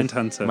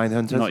Mindhunter.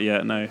 Mindhunter? Not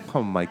yet. No.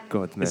 Oh my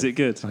god, man! Is it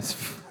good?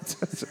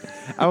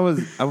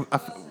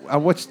 I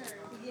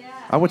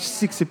watched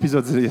 6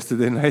 episodes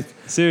yesterday night.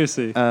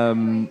 Seriously.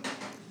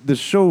 The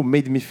show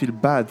made me feel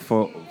bad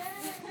for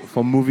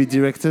movie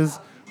directors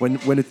when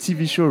a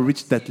TV show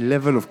reached that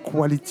level of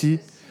quality,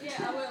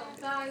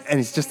 and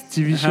it's just a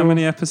TV show. How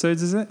many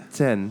episodes is it?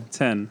 10.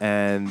 10.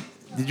 And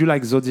did you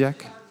like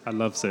Zodiac? I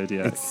love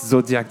Zodiac. It's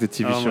Zodiac, the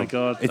TV show. Oh my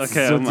god. It's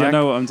Okay, Zodiac I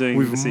know what I'm doing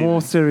with this more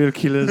evening. serial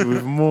killers,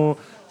 with more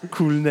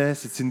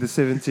coolness. It's in the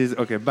 70s.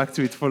 Okay, back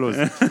to It Follows.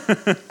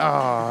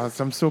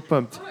 So I'm so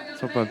pumped.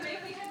 So pumped.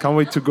 Can't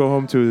wait to go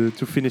home to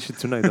finish it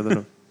tonight. I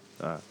don't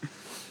know.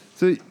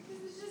 So,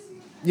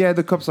 yeah,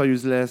 the cops are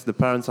useless. The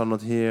parents are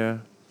not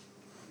here.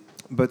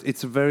 But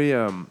it's a very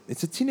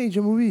it's a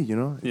teenager movie, you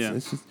know.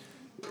 It's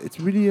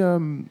really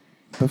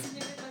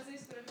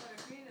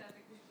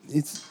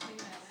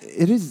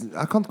it is.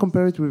 I can't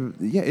compare it with.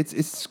 Yeah,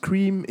 it's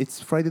Scream.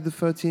 It's Friday the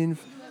 13th.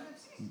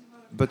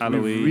 But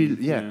Halloween. with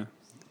real,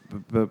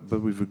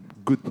 but with a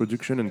good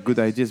production and good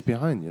ideas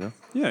behind, you know.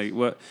 Yeah,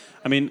 well,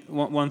 I mean,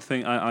 one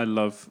thing I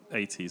love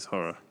 80s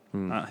horror.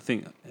 I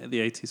think the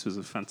 80s was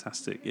a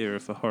fantastic era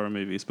for horror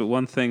movies. But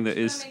one thing that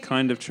is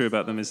kind of true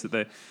about them is that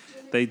they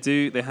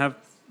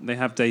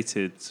have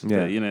dated.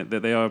 Yeah. You know,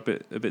 that they are a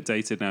bit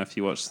dated now. If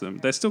you watch them,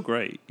 they're still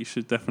great. You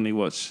should definitely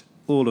watch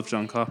all of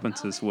John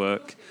Carpenter's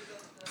work.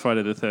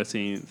 Friday the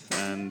 13th,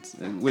 and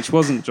which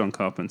wasn't John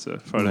Carpenter,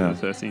 Friday the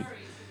 13th,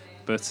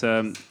 but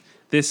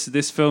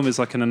this film is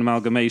like an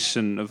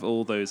amalgamation of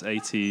all those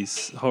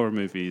 80s horror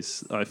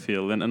movies, I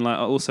feel, and like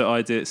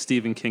also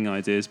Stephen King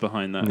ideas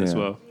behind that as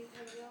well.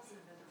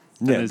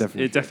 Yeah, And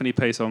definitely. it definitely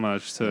pays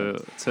homage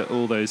to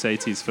all those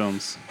 80s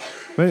films.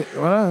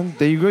 Well,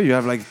 there you go. You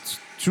have like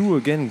 2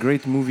 again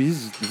great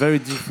movies, very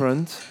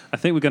different. I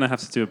think we're going to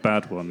have to do a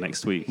bad one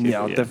next week.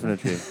 Yeah,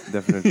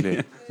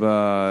 definitely.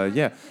 But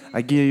yeah,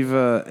 I give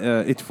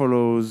It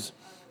Follows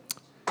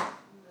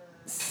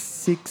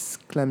 6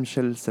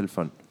 clamshell cell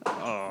phone.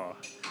 Oh,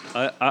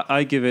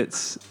 I give it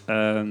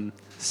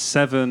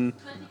 7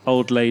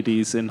 old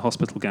ladies in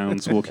hospital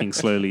gowns walking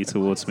slowly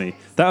towards me.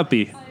 That would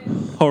be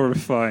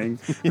horrifying.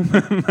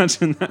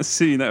 Imagine that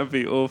scene. That would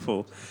be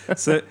awful.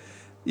 So,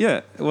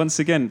 yeah, once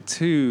again,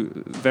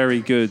 2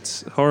 very good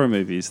horror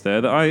movies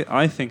there that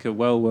I think are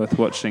well worth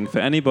watching for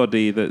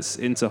anybody that's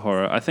into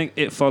horror. I think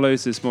It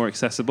Follows is more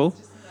accessible.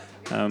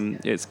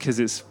 It's because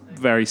it's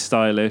very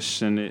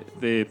stylish and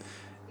the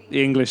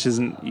English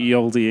isn't ye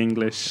olde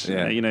English.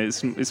 Yeah. You know,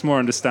 it's more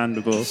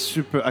understandable.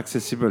 Super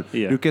accessible.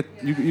 Yeah.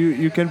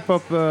 You can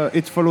pop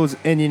It Follows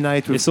any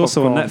night with It's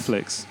also on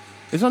popcorn. Netflix.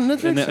 It's on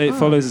Netflix? And It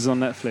Follows is on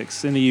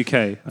Netflix in the UK.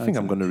 I think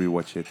I'm going to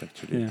rewatch it,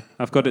 actually. Yeah,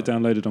 I've got it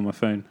downloaded on my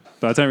phone,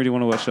 but I don't really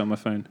want to watch it on my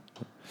phone.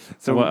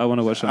 So I want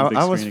to watch it on the big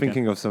I was screen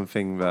thinking of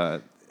something,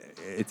 but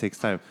it takes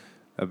time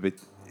a bit.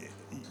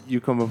 You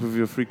come up with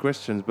your 3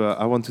 questions, but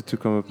I wanted to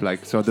come up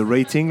like, so the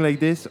rating like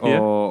this,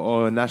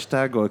 or an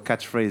hashtag or a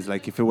catchphrase,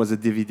 like if it was a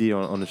DVD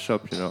on a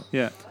shop, you know.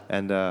 Yeah.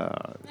 And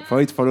for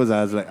It Follows,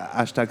 I was like,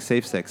 hashtag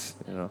safe sex,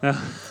 you know.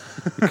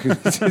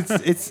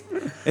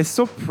 it's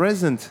so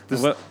present,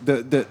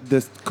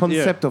 the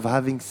concept of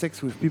having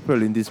sex with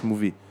people in this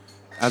movie.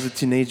 As a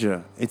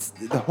teenager,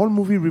 the whole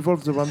movie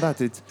revolves around that.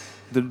 It's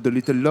the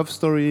little love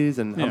stories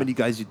and how many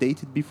guys you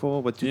dated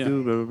before, what you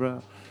do, blah, blah,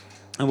 blah.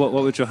 And what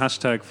would your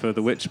hashtag for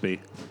The Witch be?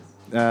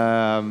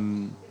 Hashtag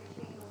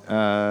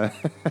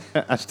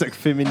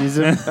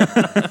feminism.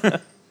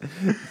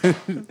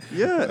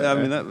 Yeah, I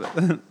mean that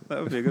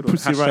would be a good one.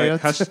 Pussy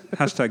riots.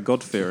 Hashtag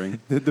God fearing.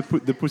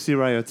 the pussy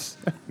riots.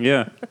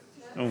 Yeah.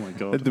 Oh my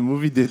god. The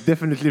movie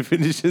definitely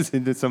finishes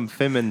into some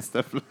feminine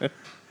stuff.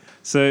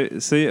 So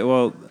yeah,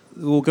 well,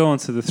 we'll go on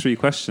to the 3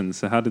 questions.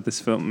 So how did this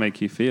film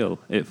make you feel?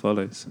 It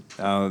Follows.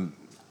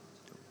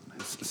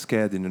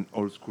 Scared in an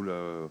old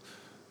school.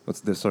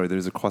 There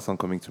is a croissant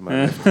coming to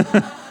my left.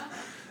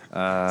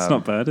 It's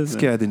not bad, is it?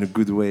 Scared in a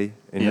good way,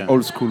 in an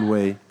old school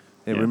way.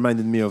 It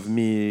reminded me of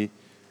me,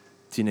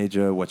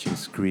 teenager, watching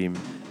Scream.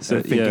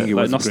 So thinking it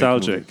like was a great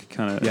nostalgic movie.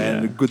 kind of.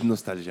 And a good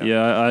nostalgia.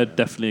 Yeah, I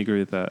definitely agree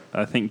with that.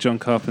 I think John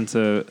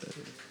Carpenter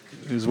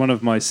is one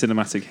of my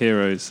cinematic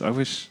heroes. I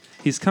wish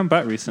he's come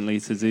back recently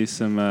to do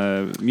some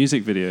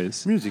music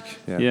videos. Music,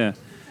 Yeah.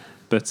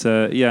 But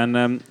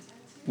and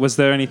was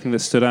there anything that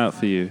stood out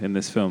for you in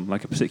this film,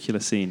 like a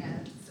particular scene?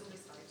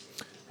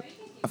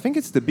 I think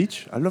it's the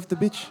beach. I love the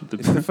beach.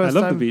 It's the I first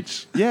love time. the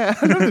beach. Yeah,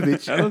 I love the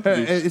beach. I love the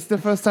beach. It's the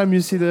first time you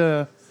see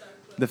the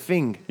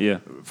thing. Yeah.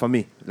 For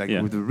me,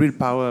 with the real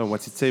power and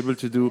what it's able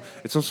to do.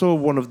 It's also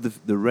one of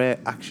the rare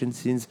action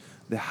scenes.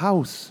 The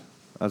house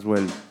as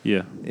well.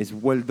 Yeah. Is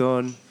well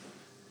done.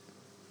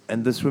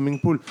 and the swimming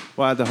pool.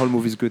 Well, the whole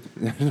movie is good.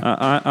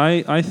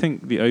 I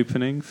think the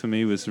opening for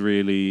me was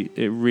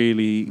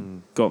really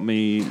got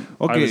me.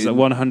 I Okay, was at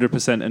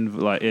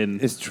 100% in.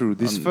 It's true.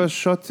 This first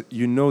shot,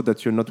 you know that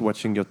you're not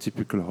watching your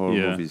typical horror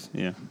yeah, movies.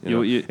 yeah. You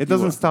know? It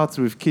doesn't start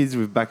with kids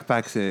with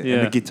backpacks and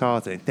Yeah. a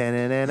guitar saying,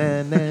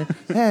 "Da-na-na-na-na."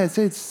 Yeah,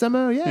 so it's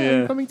summer. Yeah,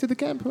 Yeah. I'm coming to the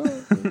camp.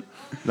 Oh.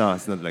 No,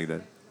 it's not like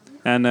that.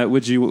 And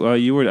would you?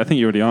 You already, I think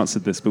you already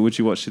answered this, but would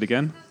you watch it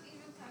again?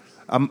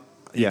 Yeah,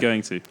 You're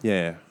going to.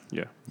 yeah,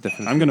 Yeah.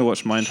 definitely. I'm going to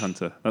watch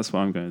Mindhunter. That's what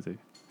I'm going to do.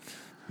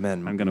 Man,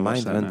 I'm gonna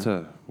watch that now.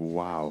 Mindhunter.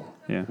 Wow.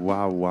 Yeah.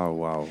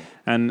 Wow.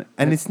 And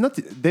It's not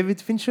David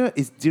Fincher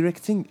is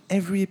directing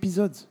every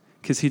episode.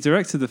 because he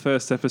directed the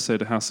first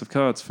episode of House of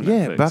Cards for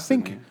Netflix. Yeah, but I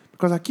think didn't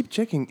because I keep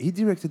checking, he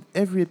directed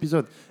every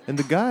episode, and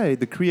the guy,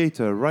 the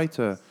creator,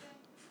 writer,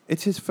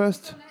 it's his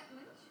first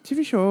TV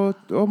show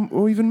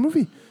or even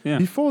movie. Yeah.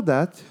 Before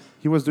that,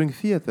 he was doing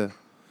theater.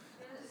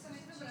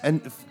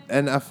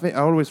 And I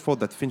always thought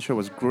that Fincher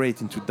was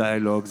great into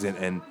dialogues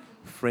and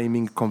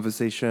framing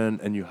conversation,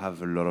 and you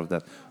have a lot of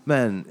that.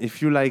 Man,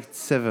 if you liked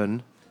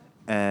Seven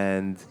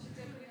and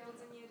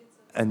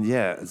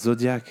yeah,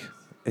 Zodiac.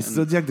 It's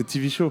Zodiac, the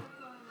TV show.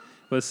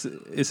 Well,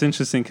 it's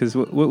interesting because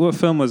what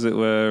film was it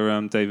where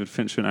David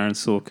Fincher and Aaron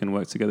Sorkin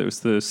worked together? It was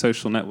The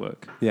Social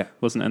Network, Yeah.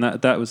 wasn't it?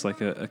 And that was like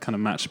a kind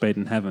of match made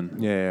in heaven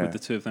Yeah. with the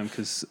two of them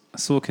because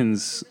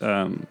Sorkin's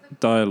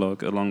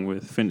dialogue along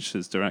with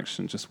Fincher's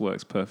direction just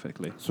works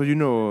perfectly. So you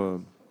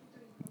know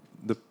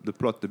the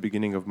plot, the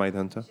beginning of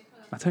Mindhunter?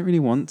 I don't really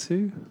want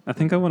to. I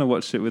think I want to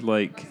watch it with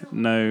like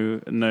no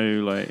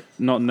like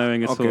not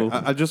knowing at all.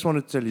 I just want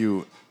to tell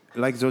you,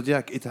 like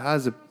Zodiac, it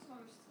has a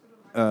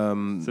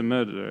It's a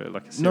murderer,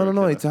 like a no, serial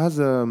killer. it has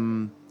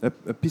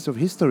a piece of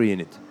history in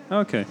it.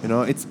 Okay. You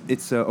know,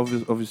 it's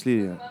obviously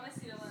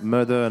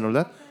murder and all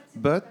that,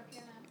 but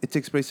it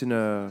takes place in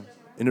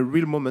a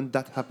real moment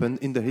that happened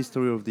in the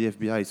history of the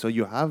FBI. So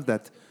you have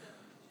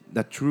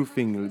that true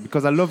thing,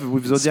 because I love it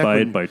with Zodiac.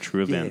 Inspired by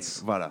true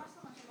events. Voilà.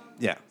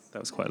 Yeah. That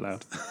was quite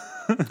loud.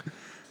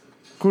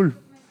 Cool.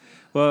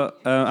 Well,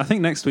 I think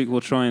next week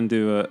we'll try and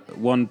do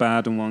one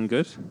bad and one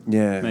good.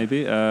 Yeah.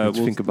 Maybe. Let's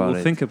We'll think about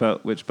we'll it. think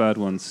about which bad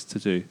ones to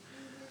do.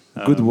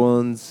 Good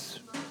ones.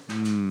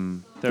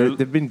 There-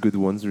 There've been good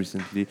ones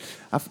recently.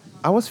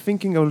 I was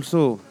thinking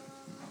also,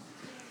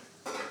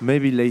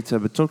 maybe later,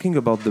 but talking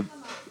about the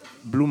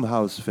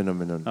Blumhouse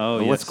phenomenon. Oh,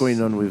 and what's yes.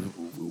 going on with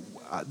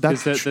that?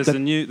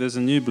 There's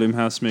a new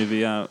Blumhouse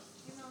movie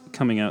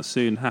coming out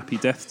soon, Happy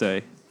Death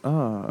Day.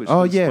 Which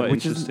is yeah, quite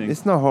which is interesting.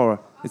 it's not horror.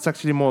 It's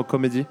actually more a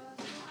comedy.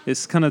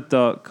 It's kind of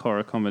dark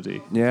horror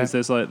comedy. Yeah. Because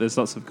there's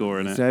lots of gore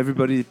in it. So every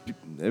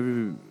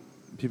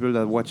people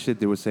that watched it,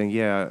 they were saying,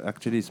 yeah,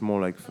 actually it's more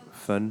like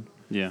fun.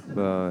 Yeah.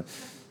 But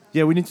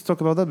yeah, we need to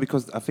talk about that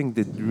because I think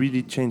they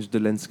really changed the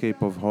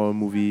landscape of horror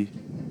movie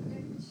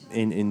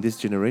in this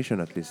generation,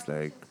 at least.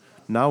 Like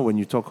now, when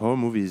you talk horror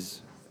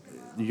movies,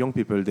 young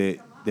people they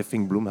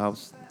think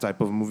Blumhouse type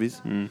of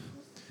movies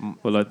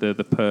Well, like the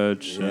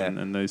Purge Yeah.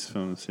 and those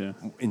films. Yeah.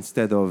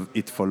 instead of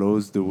It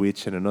Follows, The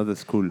Witch, and Another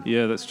School.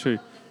 Yeah, that's true.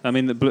 I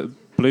mean, the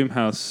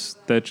Blumhouse,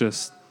 they're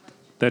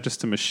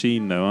just a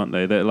machine, though, aren't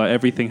they? They're, like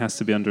everything has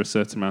to be under a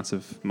certain amount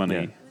of money.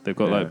 Yeah. They've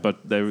got Yeah. but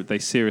they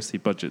seriously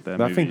budget their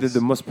But movies. I think they're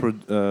the most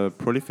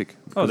prolific.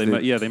 Oh, because they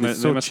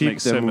they're must cheap,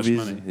 make their so much movies.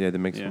 money. Yeah, they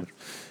make so Yeah. much.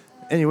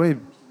 Anyway,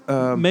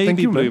 thank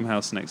Maybe you, man.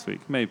 Blumhouse next week.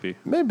 Maybe.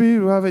 Maybe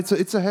we'll have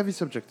it's a heavy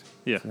subject.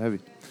 Yeah. It's heavy.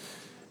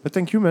 But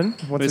thank you, man.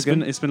 But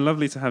it's been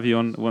lovely to have you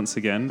on once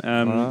again.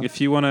 If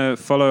you want to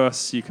follow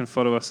us, you can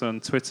follow us on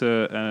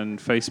Twitter and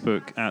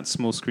Facebook at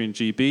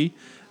SmallScreenGB.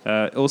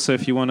 Also,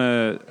 if you want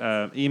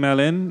to email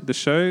in the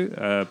show,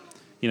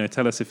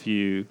 tell us if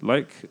you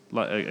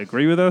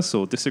agree with us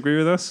or disagree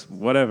with us,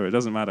 whatever, it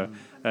doesn't matter.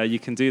 You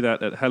can do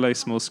that at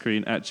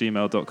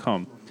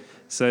hellosmallscreen@gmail.com.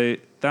 So I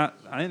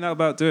think that'll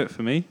about do it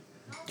for me.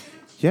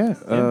 Yeah,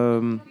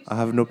 I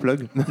have no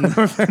plug.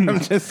 I'm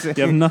just saying.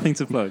 You have nothing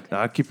to plug.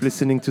 I keep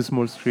listening to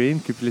Small Screen,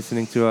 keep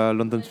listening to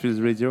London Fields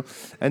Radio.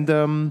 And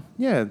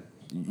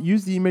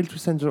use the email to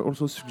send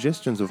also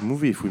suggestions of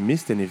movie if we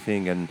missed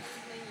anything. And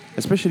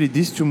especially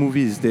these two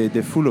movies, they're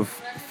full of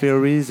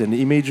theories and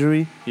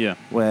imagery Yeah.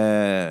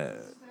 where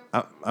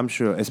I'm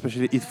sure,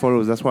 especially It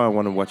Follows, that's why I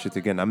want to watch it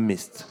again. I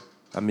missed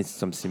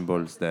some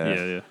symbols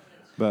there. Yeah.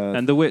 But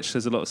And The Witch,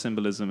 there's a lot of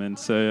symbolism in.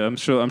 So I'm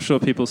sure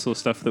people saw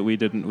stuff that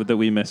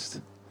we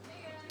missed.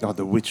 Oh,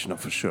 The Witch, no,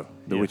 for sure.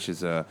 The Yeah. Witch is...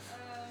 to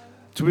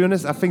be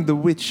honest, I think The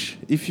Witch,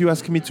 if you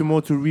ask me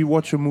tomorrow to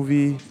rewatch a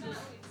movie,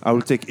 I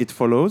will take It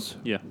Follows.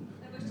 Yeah.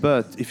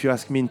 But if you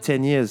ask me in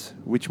 10 years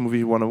which movie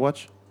you want to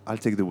watch, I'll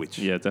take The Witch.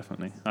 Yeah,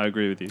 definitely. I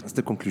agree with you. That's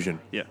the conclusion.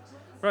 Yeah.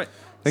 Right.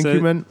 Thank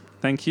you, man.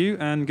 Thank you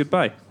and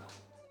goodbye.